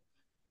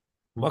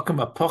 Makam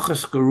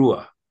apochas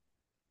garua,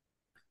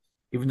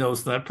 even though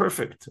it's not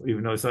perfect,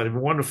 even though it's not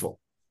even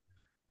wonderful.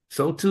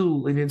 So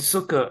too, in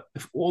sukkah,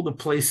 if all the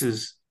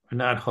places are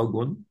not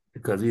hagun,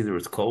 because either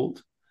it's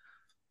cold,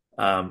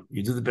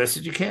 you do the best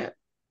that you can.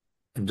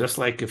 And just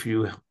like if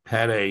you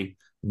had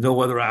no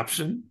other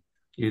option,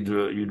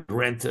 you'd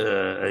rent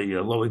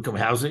a low-income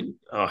housing,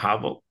 or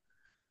hovel.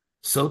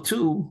 So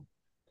too,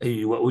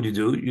 what would you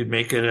do? You'd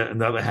make it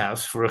another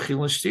house for a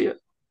chil and shtia.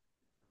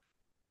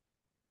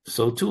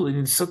 So too,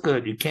 in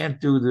sukkah, you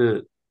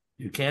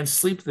can't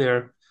sleep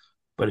there.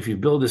 But if you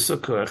build a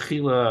sukkah, a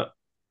chila,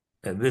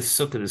 and this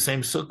sukkah, the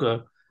same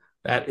sukkah,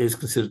 that is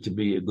considered to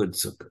be a good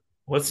sukkah.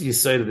 What's the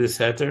side of this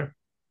heter?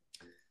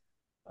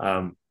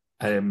 So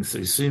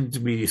it seems to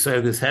be the side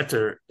of this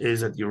heter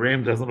is that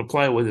Yereim doesn't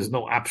apply where there's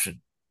no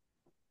option.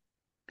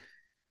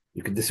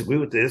 You can disagree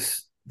with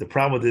this. The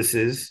problem with this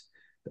is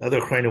the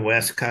other Chayim will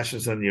ask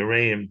kashas on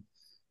Yereim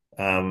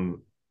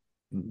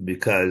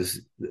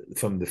because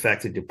from the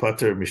fact that you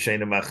putter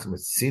Mishena Mach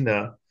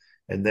Metzina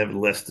and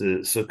nevertheless the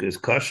sukkah is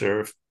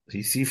kosher,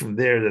 you see from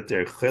there that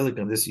they're chelik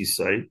on this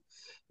side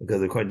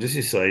because according to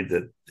this side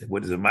that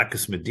what is a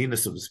Makas Medina,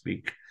 so to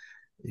speak,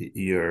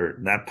 you're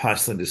not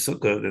passing the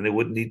sukkah, then they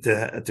wouldn't need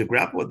to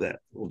grapple with that.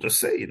 We'll just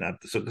say the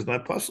sukkah's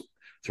not possible.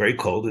 It's very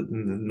cold,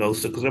 and no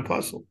sukkahs are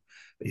possible.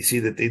 But you see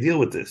that they deal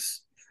with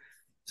this.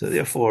 So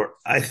therefore,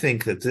 I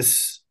think that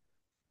this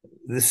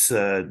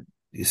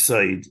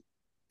side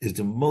is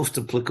the most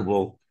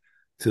applicable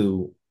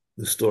to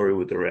the story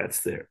with the rats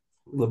there.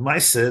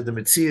 Lemaisa, the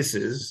Metzias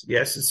is,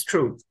 yes, it's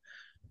true.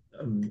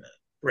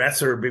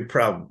 Rats are a big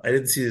problem. I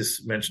didn't see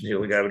this mentioned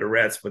here, the guy with the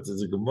rats, but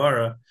there's a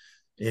Gemara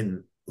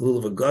in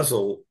Lulav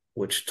Guzzle,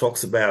 which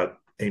talks about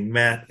a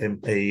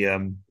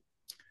esrei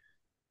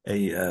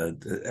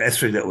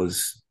that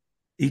was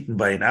eaten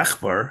by an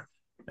achbar,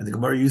 and the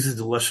Gemara uses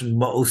the lashon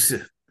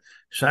ma'oseh,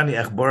 shani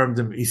achbarim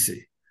dem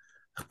isi,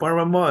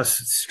 achbar ma'os.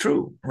 It's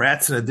true.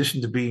 Rats, in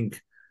addition to being,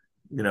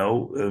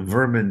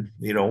 vermin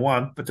you don't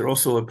want, but they're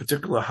also a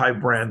particular high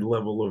brand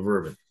level of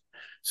vermin.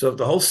 So if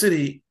the whole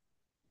city,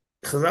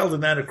 Chazal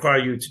did not require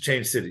you to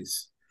change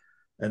cities,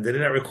 and they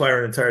did not require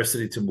an entire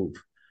city to move.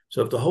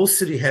 So if the whole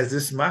city has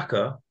this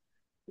makkah,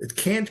 it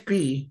can't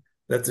be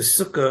that the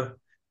sukkah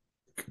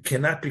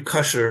cannot be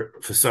kosher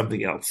for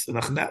something else.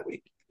 It's not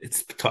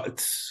a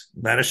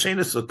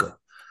shena sukkah.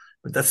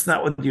 But that's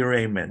not what the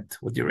Yereim meant.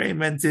 What the Yereim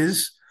meant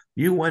is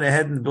you went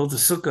ahead and built a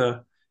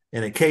sukkah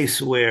in a case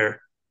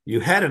where you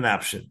had an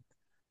option.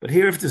 But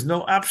here, if there's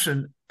no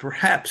option,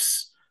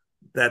 perhaps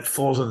that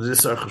falls under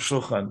this Aruch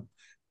HaShulchan,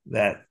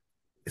 that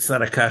it's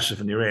not a kasha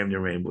from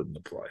Yereim wouldn't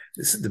apply.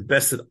 This is the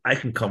best that I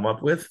can come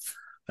up with.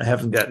 I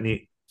haven't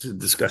gotten to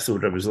discuss it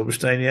with Rabbi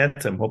Zilberstein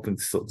yet. I'm hoping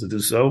to do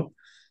so.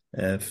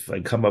 If I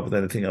come up with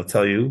anything, I'll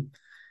tell you.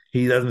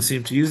 He doesn't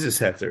seem to use this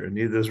heter, and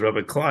neither does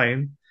Rabbi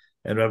Klein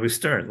and Rabbi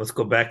Stern. Let's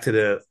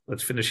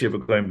finish here,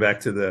 but going back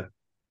to the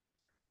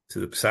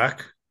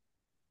psak.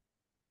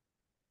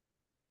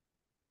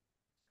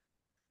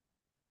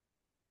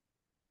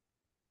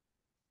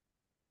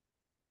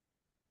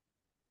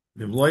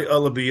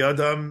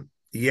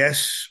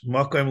 Yes,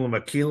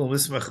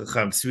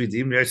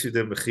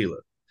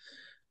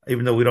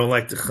 even though we don't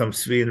like the Cham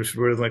Tzvi and the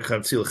Shmuel doesn't like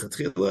Cham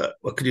Tzila,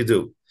 what can you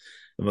do?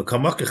 Go to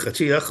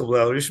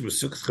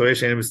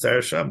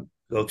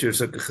your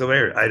Succa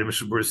Chaver. Item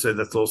Shmuel said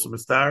that's also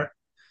Mistar.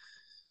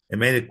 And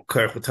made it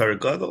Karch V'Tara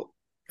Gadol,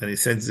 and he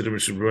sends it to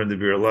Shmuel and the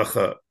Bir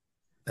Alacha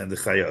and the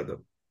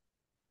Chayyadim.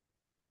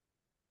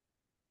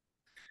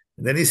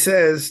 And then he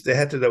says the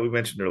heter that we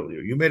mentioned earlier.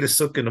 You made a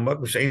sukkah in the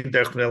Makam Shein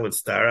Derech Menel with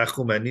Star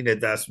Achum Anine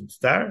Das from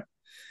Star.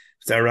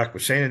 Star Rak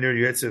B'Shein and near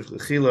Yetzev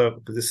L'Chila.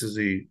 But this is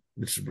the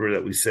Mishnah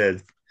that we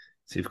said.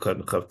 Sivkot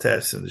and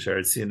Chavtes and the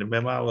Sharetzi and the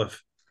Mem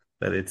Aleph,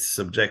 that it's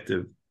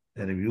subjective.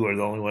 And if you are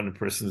the only one the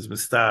person is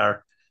mistar,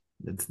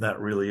 it's not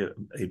really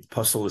a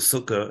puzzle of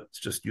sukkah. It's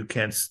just you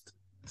can't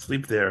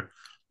sleep there.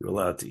 You're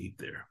allowed to eat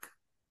there.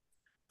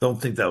 Don't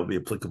think that would be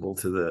applicable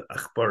to the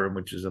Achbarim,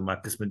 which is a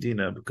Makkah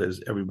Medina,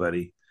 because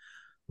everybody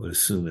would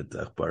assume that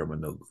the Achbarim are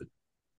no good.